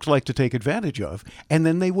that folks like to take advantage of, and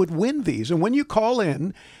then they would win these. And when you call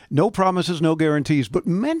in, no promises, no guarantees, but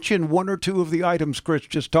mention 1 or 2 of the items Chris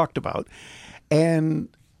just talked about, and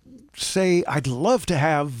say, I'd love to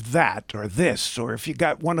have that or this, or if you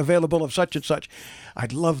got one available of such and such,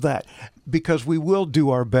 I'd love that, because we will do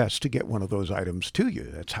our best to get one of those items to you.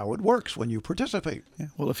 That's how it works when you participate. Yeah.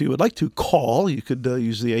 Well, if you would like to call, you could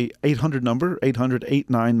use the 800 number,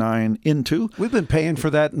 800-899-INTO. We've been paying for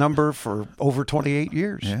that number for over 28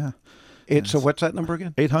 years. Yeah. So what's that number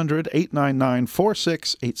again?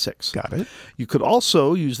 800-899-4686. Got it. You could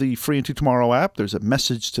also use the free Into Tomorrow app. There's a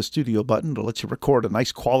message to studio button to let you record a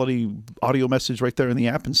nice quality audio message right there in the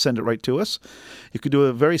app and send it right to us. You could do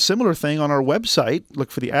a very similar thing on our website.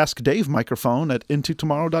 Look for the Ask Dave microphone at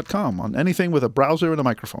intotomorrow.com on anything with a browser and a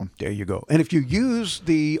microphone. There you go. And if you use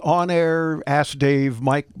the on-air Ask Dave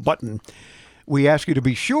mic button, we ask you to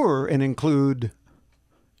be sure and include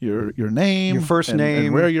your name, your first name,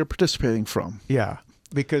 and where you're participating from. Yeah,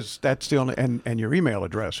 because that's the only, and your email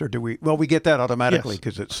address, or do we? Well, we get that automatically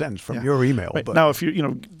because it sends from your email. Right. But now, if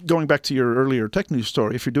you're, going back to your earlier tech news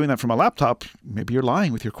story, if you're doing that from a laptop, maybe you're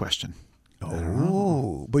lying with your question.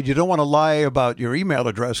 Oh, but you don't want to lie about your email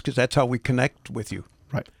address because that's how we connect with you.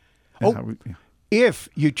 Right. If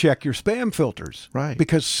you check your spam filters. Right.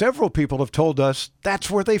 Because several people have told us that's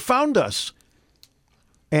where they found us.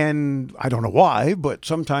 And I don't know why, but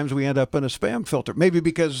sometimes we end up in a spam filter. Maybe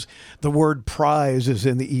because the word prize is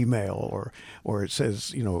in the email, or it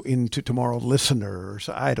says, Into Tomorrow listener, or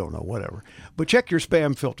so, I don't know, whatever. But check your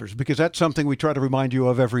spam filters, because that's something we try to remind you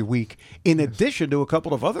of every week, in addition to a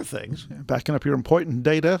couple of other things. Yeah, backing up your important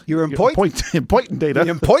data. Your important data.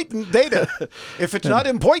 Important data. If it's not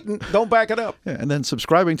important, don't back it up. Yeah, and then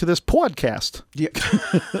subscribing to this podcast. Yeah.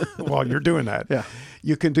 While you're doing that. Yeah.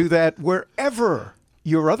 You can do that wherever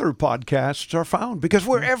your other podcasts are found, because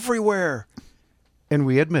we're everywhere. And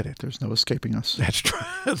we admit it. There's no escaping us. That's true.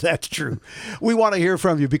 That's true. We want to hear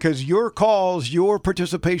from you, because your calls, your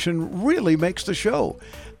participation really makes the show.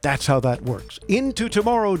 That's how that works.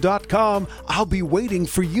 IntoTomorrow.com. I'll be waiting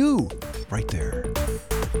for you right there.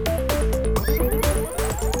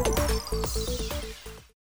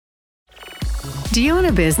 Do you own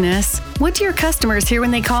a business? What do your customers hear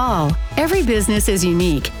when they call? Every business is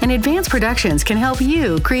unique, and Advanced Productions can help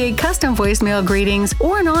you create custom voicemail greetings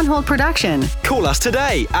or an on-hold production. Call us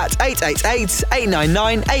today at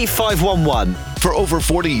 888-899-8511. For over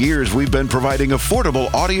 40 years, we've been providing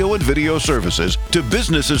affordable audio and video services to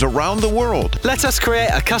businesses around the world. Let us create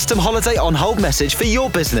a custom holiday on-hold message for your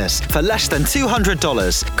business for less than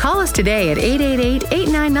 $200. Call us today at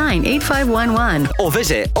 888-899-8511. Or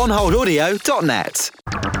visit onholdaudio.net.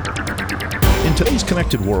 In today's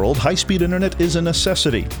connected world, high-speed internet is a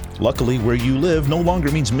necessity. Luckily, where you live no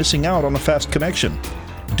longer means missing out on a fast connection.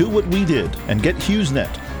 Do what we did and get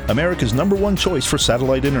HughesNet, America's #1 choice for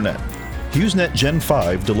satellite internet. HughesNet Gen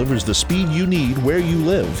 5 delivers the speed you need where you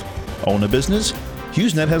live. Own a business?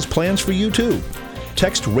 HughesNet has plans for you too.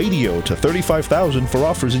 Text RADIO to 35,000 for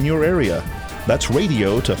offers in your area. That's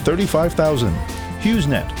RADIO to 35,000.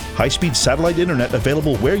 HughesNet, high-speed satellite internet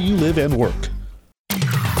available where you live and work.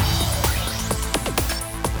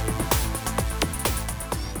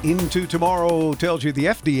 Into Tomorrow tells you the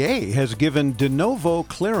FDA has given de novo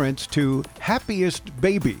clearance to Happiest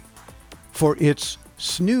Baby for its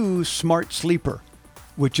Snoo Smart Sleeper,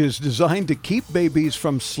 which is designed to keep babies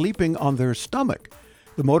from sleeping on their stomach.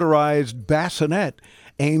 The motorized bassinet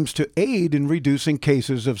aims to aid in reducing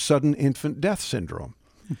cases of sudden infant death syndrome,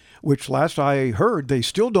 which last I heard, they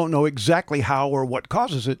still don't know exactly how or what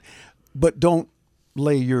causes it, but don't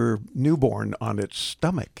lay your newborn on its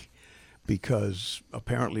stomach, because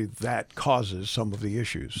apparently that causes some of the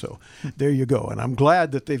issues. So there you go. And I'm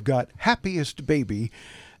glad that they've got Happiest Baby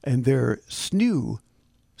and their Snoo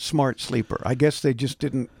Smart Sleeper. I guess they just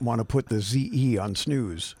didn't want to put the ZE on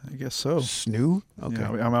snooze. I guess so. Snoo? Okay.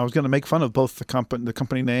 Yeah, I was going to make fun of both the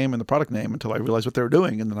company name and the product name until I realized what they were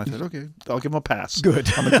doing. And then I said, okay, I'll give them a pass.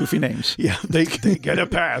 Good. On the goofy names. Yeah, they get a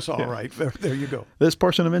pass. All right. There you go. This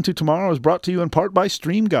portion of Into Tomorrow is brought to you in part by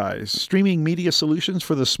StreamGuys, streaming media solutions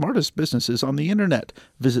for the smartest businesses on the internet.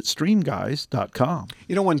 Visit streamguys.com.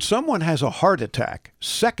 When someone has a heart attack,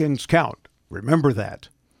 seconds count. Remember that.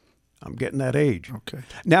 I'm getting that age. Okay.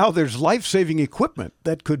 Now there's life-saving equipment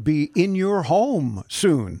that could be in your home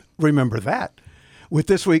soon. Remember that. With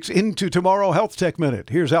this week's Into Tomorrow Health Tech Minute,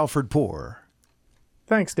 here's Alfred Poor.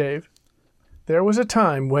 Thanks, Dave. There was a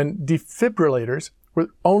time when defibrillators were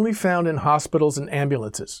only found in hospitals and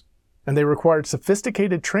ambulances, and they required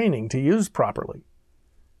sophisticated training to use properly.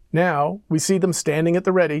 Now we see them standing at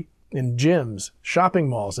the ready in gyms, shopping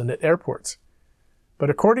malls, and at airports. But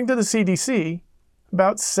according to the CDC,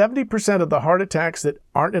 about 70% of the heart attacks that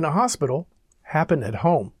aren't in a hospital happen at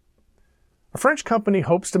home. A French company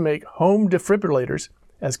hopes to make home defibrillators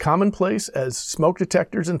as commonplace as smoke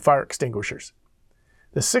detectors and fire extinguishers.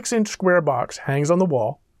 The 6-inch square box hangs on the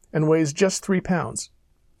wall and weighs just 3 pounds.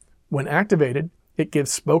 When activated, it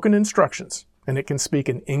gives spoken instructions, and it can speak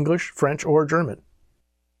in English, French, or German.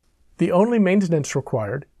 The only maintenance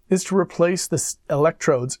required is to replace the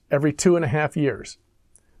electrodes every 2.5 years.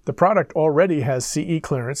 The product already has CE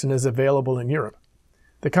clearance and is available in Europe.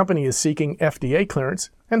 The company is seeking FDA clearance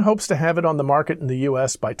and hopes to have it on the market in the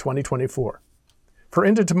U.S. by 2024. For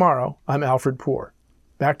Into Tomorrow, I'm Alfred Poor.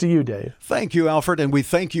 Back to you, Dave. Thank you, Alfred, and we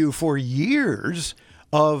thank you for years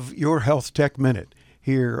of your Health Tech Minute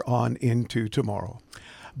here on Into Tomorrow.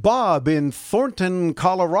 Bob in Thornton,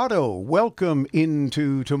 Colorado, welcome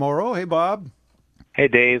Into Tomorrow. Hey, Bob. Hey,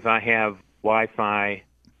 Dave. I have Wi-Fi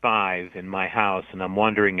 5 in my house, and I'm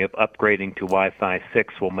wondering if upgrading to Wi-Fi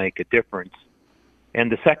 6 will make a difference. And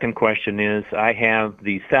the second question is, I have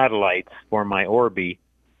the satellites for my Orbi.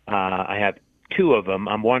 I have 2 of them.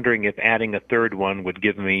 I'm wondering if adding a third one would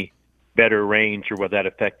give me better range, or will that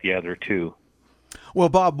affect the other 2? Well,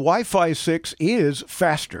 Bob, Wi-Fi 6 is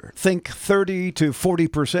faster. Think 30 to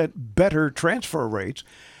 40% better transfer rates.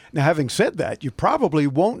 Now, having said that, you probably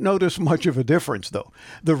won't notice much of a difference, though.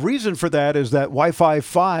 The reason for that is that Wi-Fi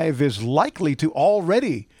 5 is likely to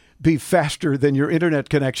already be faster than your internet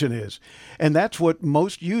connection is. And that's what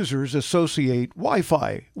most users associate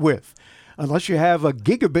Wi-Fi with. Unless you have a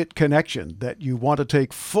gigabit connection that you want to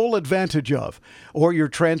take full advantage of, or you're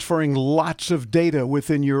transferring lots of data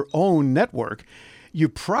within your own network, you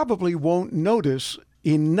probably won't notice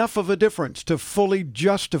enough of a difference to fully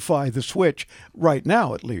justify the switch right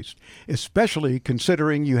now, at least, especially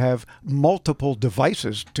considering you have multiple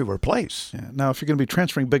devices to replace. Yeah. Now, if you're going to be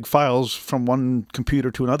transferring big files from one computer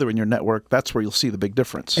to another in your network, that's where you'll see the big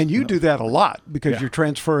difference. And you do that a lot because you're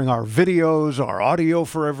transferring our videos, our audio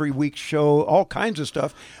for every week's show, all kinds of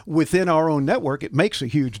stuff within our own network. It makes a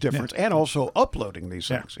huge difference. And also uploading these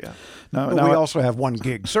things. Now, we also have 1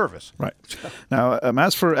 gig service. Right. Now,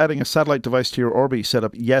 as for adding a satellite device to your Orbi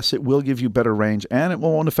setup, yes, it will give you better range, and it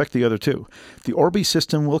won't affect the other 2. The Orbi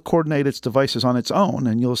system will coordinate its devices on its own,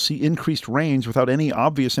 and you'll see increased range without any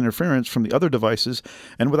obvious interference from the other devices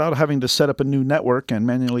and without having to set up a new network and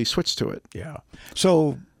manually switch to it. Yeah.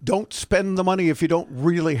 So don't spend the money if you don't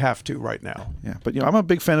really have to right now. Yeah, but I'm a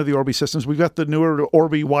big fan of the Orbi systems. We've got the newer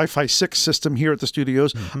Orbi Wi-Fi 6 system here at the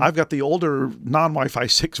studios. Mm-hmm. I've got the older non-Wi-Fi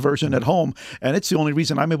 6 version at home, and it's the only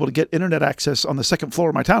reason I'm able to get internet access on the 2nd floor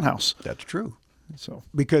of my townhouse. That's true. So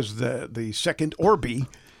because the second Orbi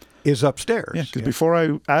is upstairs. Yeah, because before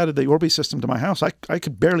I added the Orbi system to my house, I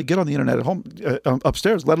could barely get on the internet at home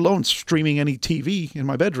upstairs, let alone streaming any TV in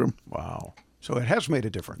my bedroom. Wow. So it has made a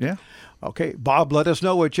difference. Yeah. Okay, Bob, let us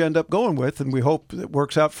know what you end up going with, and we hope it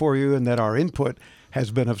works out for you and that our input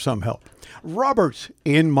has been of some help. Robert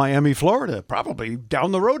in Miami, Florida, probably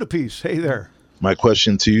down the road a piece. Hey there. My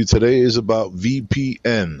question to you today is about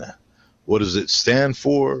VPN. What does it stand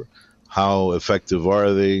for? How effective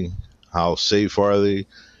are they? How safe are they?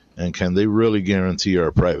 And can they really guarantee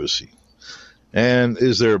our privacy? And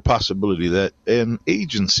is there a possibility that an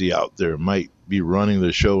agency out there might be running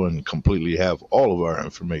the show and completely have all of our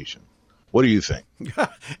information? What do you think?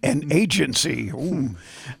 An agency. Ooh.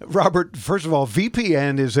 Robert, first of all,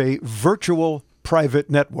 VPN is a virtual private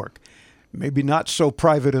network. Maybe not so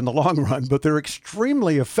private in the long run, but they're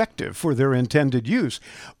extremely effective for their intended use,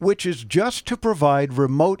 which is just to provide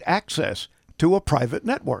remote access to a private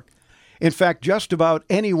network. In fact, just about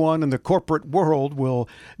anyone in the corporate world will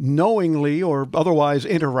knowingly or otherwise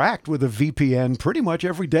interact with a VPN pretty much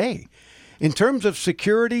every day. In terms of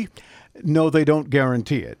security, no, they don't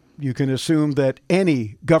guarantee it. You can assume that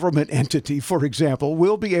any government entity, for example,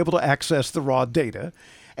 will be able to access the raw data.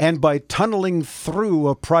 And by tunneling through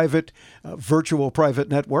a private, virtual private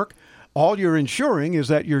network, all you're ensuring is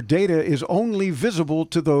that your data is only visible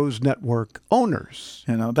to those network owners.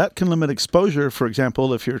 That can limit exposure, for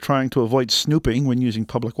example, if you're trying to avoid snooping when using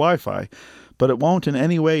public Wi-Fi. But it won't in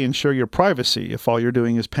any way ensure your privacy if all you're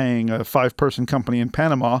doing is paying a 5-person company in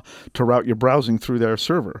Panama to route your browsing through their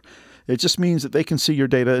server. It just means that they can see your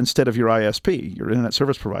data instead of your ISP, your internet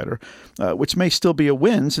service provider, which may still be a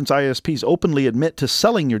win since ISPs openly admit to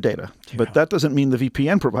selling your data. Yeah. But that doesn't mean the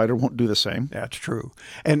VPN provider won't do the same. That's true.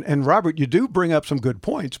 And Robert, you do bring up some good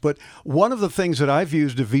points, but one of the things that I've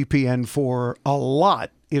used a VPN for a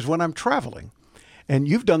lot is when I'm traveling. And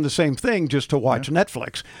you've done the same thing just to watch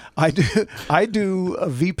Netflix. I do a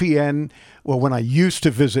VPN, well, when I used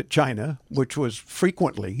to visit China, which was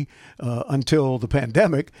frequently until the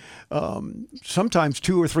pandemic, sometimes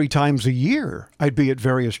 2 or 3 times a year, I'd be at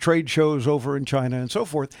various trade shows over in China and so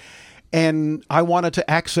forth. And I wanted to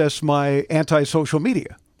access my anti-social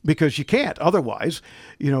media. because you can't. Otherwise,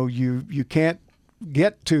 you can't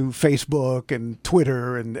get to Facebook and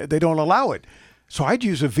Twitter, and they don't allow it. So I'd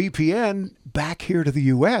use a VPN back here to the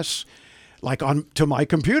U.S., like to my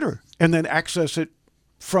computer, and then access it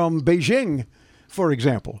from Beijing, for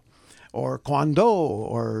example, or Guangdong,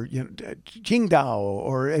 or Qingdao,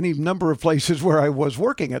 or any number of places where I was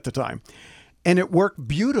working at the time. And it worked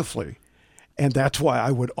beautifully. And that's why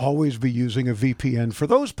I would always be using a VPN for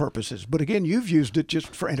those purposes. But again, you've used it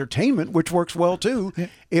just for entertainment, which works well too,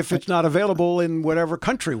 if it's not available in whatever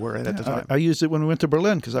country we're in at the time. I used it when we went to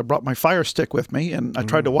Berlin because I brought my Fire Stick with me, and I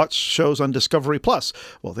tried to watch shows on Discovery Plus.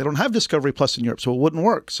 Well, they don't have Discovery Plus in Europe, so it wouldn't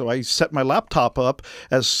work. So I set my laptop up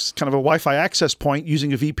as kind of a Wi-Fi access point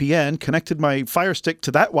using a VPN, connected my Fire Stick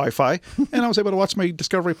to that Wi-Fi, and I was able to watch my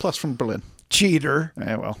Discovery Plus from Berlin. Cheater.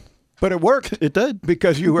 Yeah, well. But it worked. It did.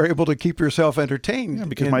 Because you were able to keep yourself entertained. Yeah,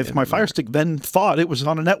 because my Fire Stick then thought it was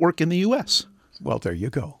on a network in the U.S. Well, there you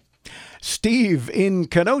go. Steve in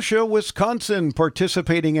Kenosha, Wisconsin,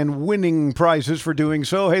 participating and winning prizes for doing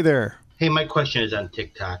so. Hey there. Hey, my question is on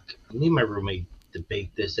TikTok. Me and my roommate debate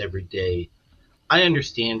this every day. I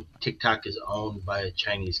understand TikTok is owned by a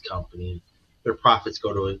Chinese company. Their profits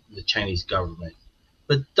go to the Chinese government.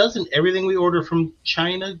 But doesn't everything we order from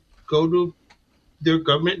China go to their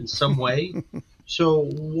government in some way? So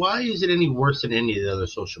why is it any worse than any of the other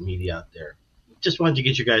social media out there? Just wanted to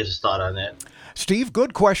get your guys' thought on that. Steve,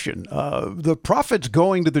 good question. The profits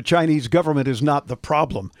going to the Chinese government is not the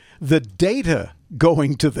problem. The data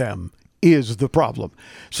going to them is the problem.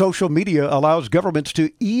 Social media allows governments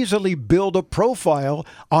to easily build a profile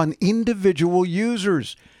on individual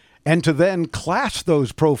users, and to then class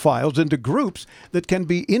those profiles into groups that can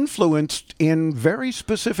be influenced in very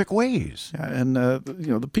specific ways. Yeah, and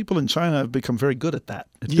the people in China have become very good at that,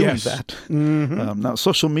 at doing that. Mm-hmm. Now,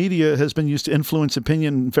 social media has been used to influence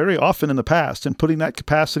opinion very often in the past, and putting that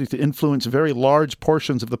capacity to influence very large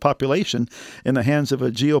portions of the population in the hands of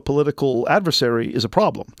a geopolitical adversary is a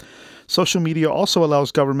problem. Social media also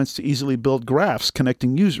allows governments to easily build graphs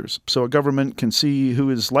connecting users, so a government can see who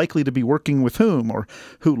is likely to be working with whom or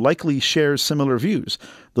who likely shares similar views.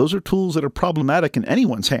 Those are tools that are problematic in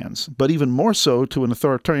anyone's hands, but even more so to an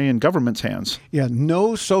authoritarian government's hands. Yeah,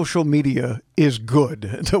 no social media is good.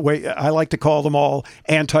 The way I like to call them all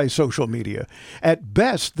anti-social media. At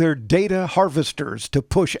best, they're data harvesters to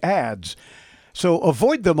push ads. So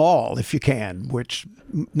avoid them all if you can, which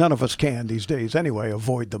none of us can these days anyway,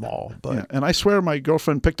 avoid them all. But yeah, and I swear my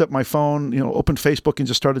girlfriend picked up my phone, opened Facebook and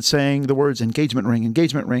just started saying the words engagement ring,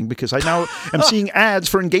 because I now am seeing ads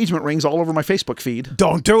for engagement rings all over my Facebook feed.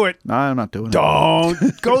 Don't do it. No, I'm not doing it.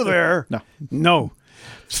 Don't go there. No.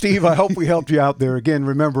 Steve, I hope we helped you out there. Again,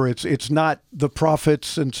 remember, it's not the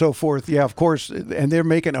profits and so forth. Yeah, of course, and they're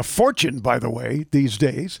making a fortune, by the way, these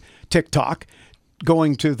days, TikTok,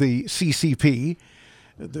 going to the CCP,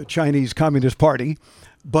 the Chinese Communist Party,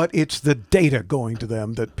 but it's the data going to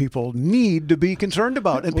them that people need to be concerned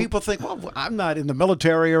about. And people think, well, I'm not in the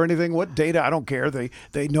military or anything. What data? I don't care. They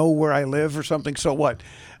know where I live or something. So what?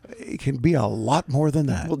 It can be a lot more than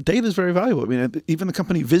that. Well, data is very valuable. I mean, even the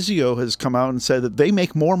company Vizio has come out and said that they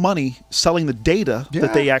make more money selling the data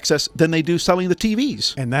that they access than they do selling the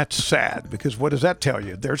TVs. And that's sad, because what does that tell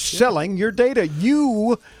you? They're selling your data.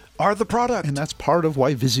 You are the product. And that's part of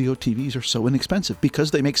why Vizio TVs are so inexpensive,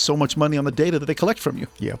 because they make so much money on the data that they collect from you.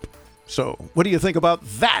 Yep. So what do you think about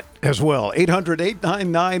that as well?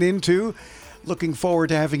 800-899-INTO. Looking forward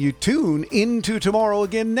to having you tune into tomorrow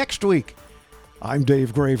again next week. I'm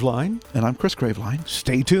Dave Graveline. And I'm Chris Graveline.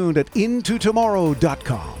 Stay tuned at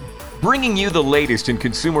intotomorrow.com. Bringing you the latest in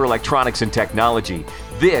consumer electronics and technology,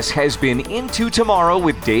 this has been Into Tomorrow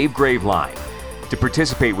with Dave Graveline. To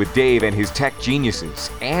participate with Dave and his tech geniuses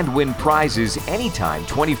and win prizes anytime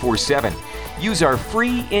 24/7, use our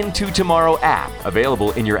free Into Tomorrow app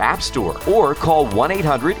available in your app store, or call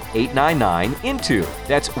 1-800-899-INTO.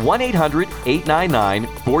 That's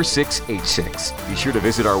 1-800-899-4686. Be sure to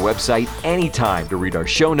visit our website anytime to read our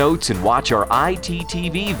show notes and watch our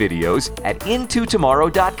ITTV videos at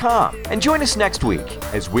intotomorrow.com. And join us next week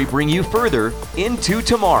as we bring you further into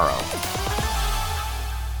tomorrow.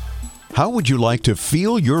 How would you like to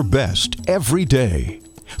feel your best every day?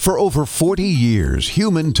 For over 40 years,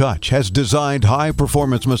 Human Touch has designed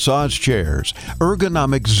high-performance massage chairs,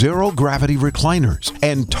 ergonomic zero-gravity recliners,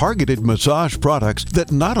 and targeted massage products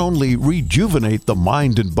that not only rejuvenate the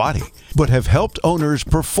mind and body, but have helped owners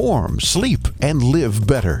perform, sleep, and live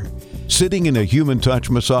better. Sitting in a Human Touch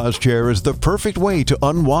massage chair is the perfect way to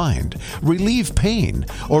unwind, relieve pain,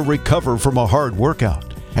 or recover from a hard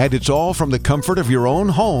workout. And it's all from the comfort of your own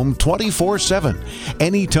home 24/7.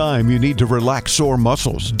 Anytime you need to relax sore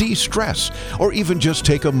muscles, de-stress, or even just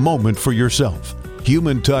take a moment for yourself.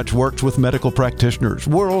 Human Touch works with medical practitioners,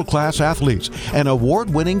 world-class athletes, and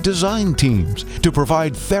award-winning design teams to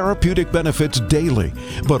provide therapeutic benefits daily,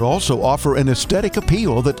 but also offer an aesthetic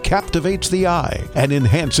appeal that captivates the eye and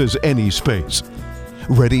enhances any space.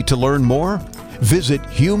 Ready to learn more? Visit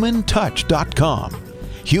humantouch.com.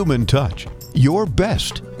 Human Touch, your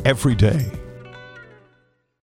best every day.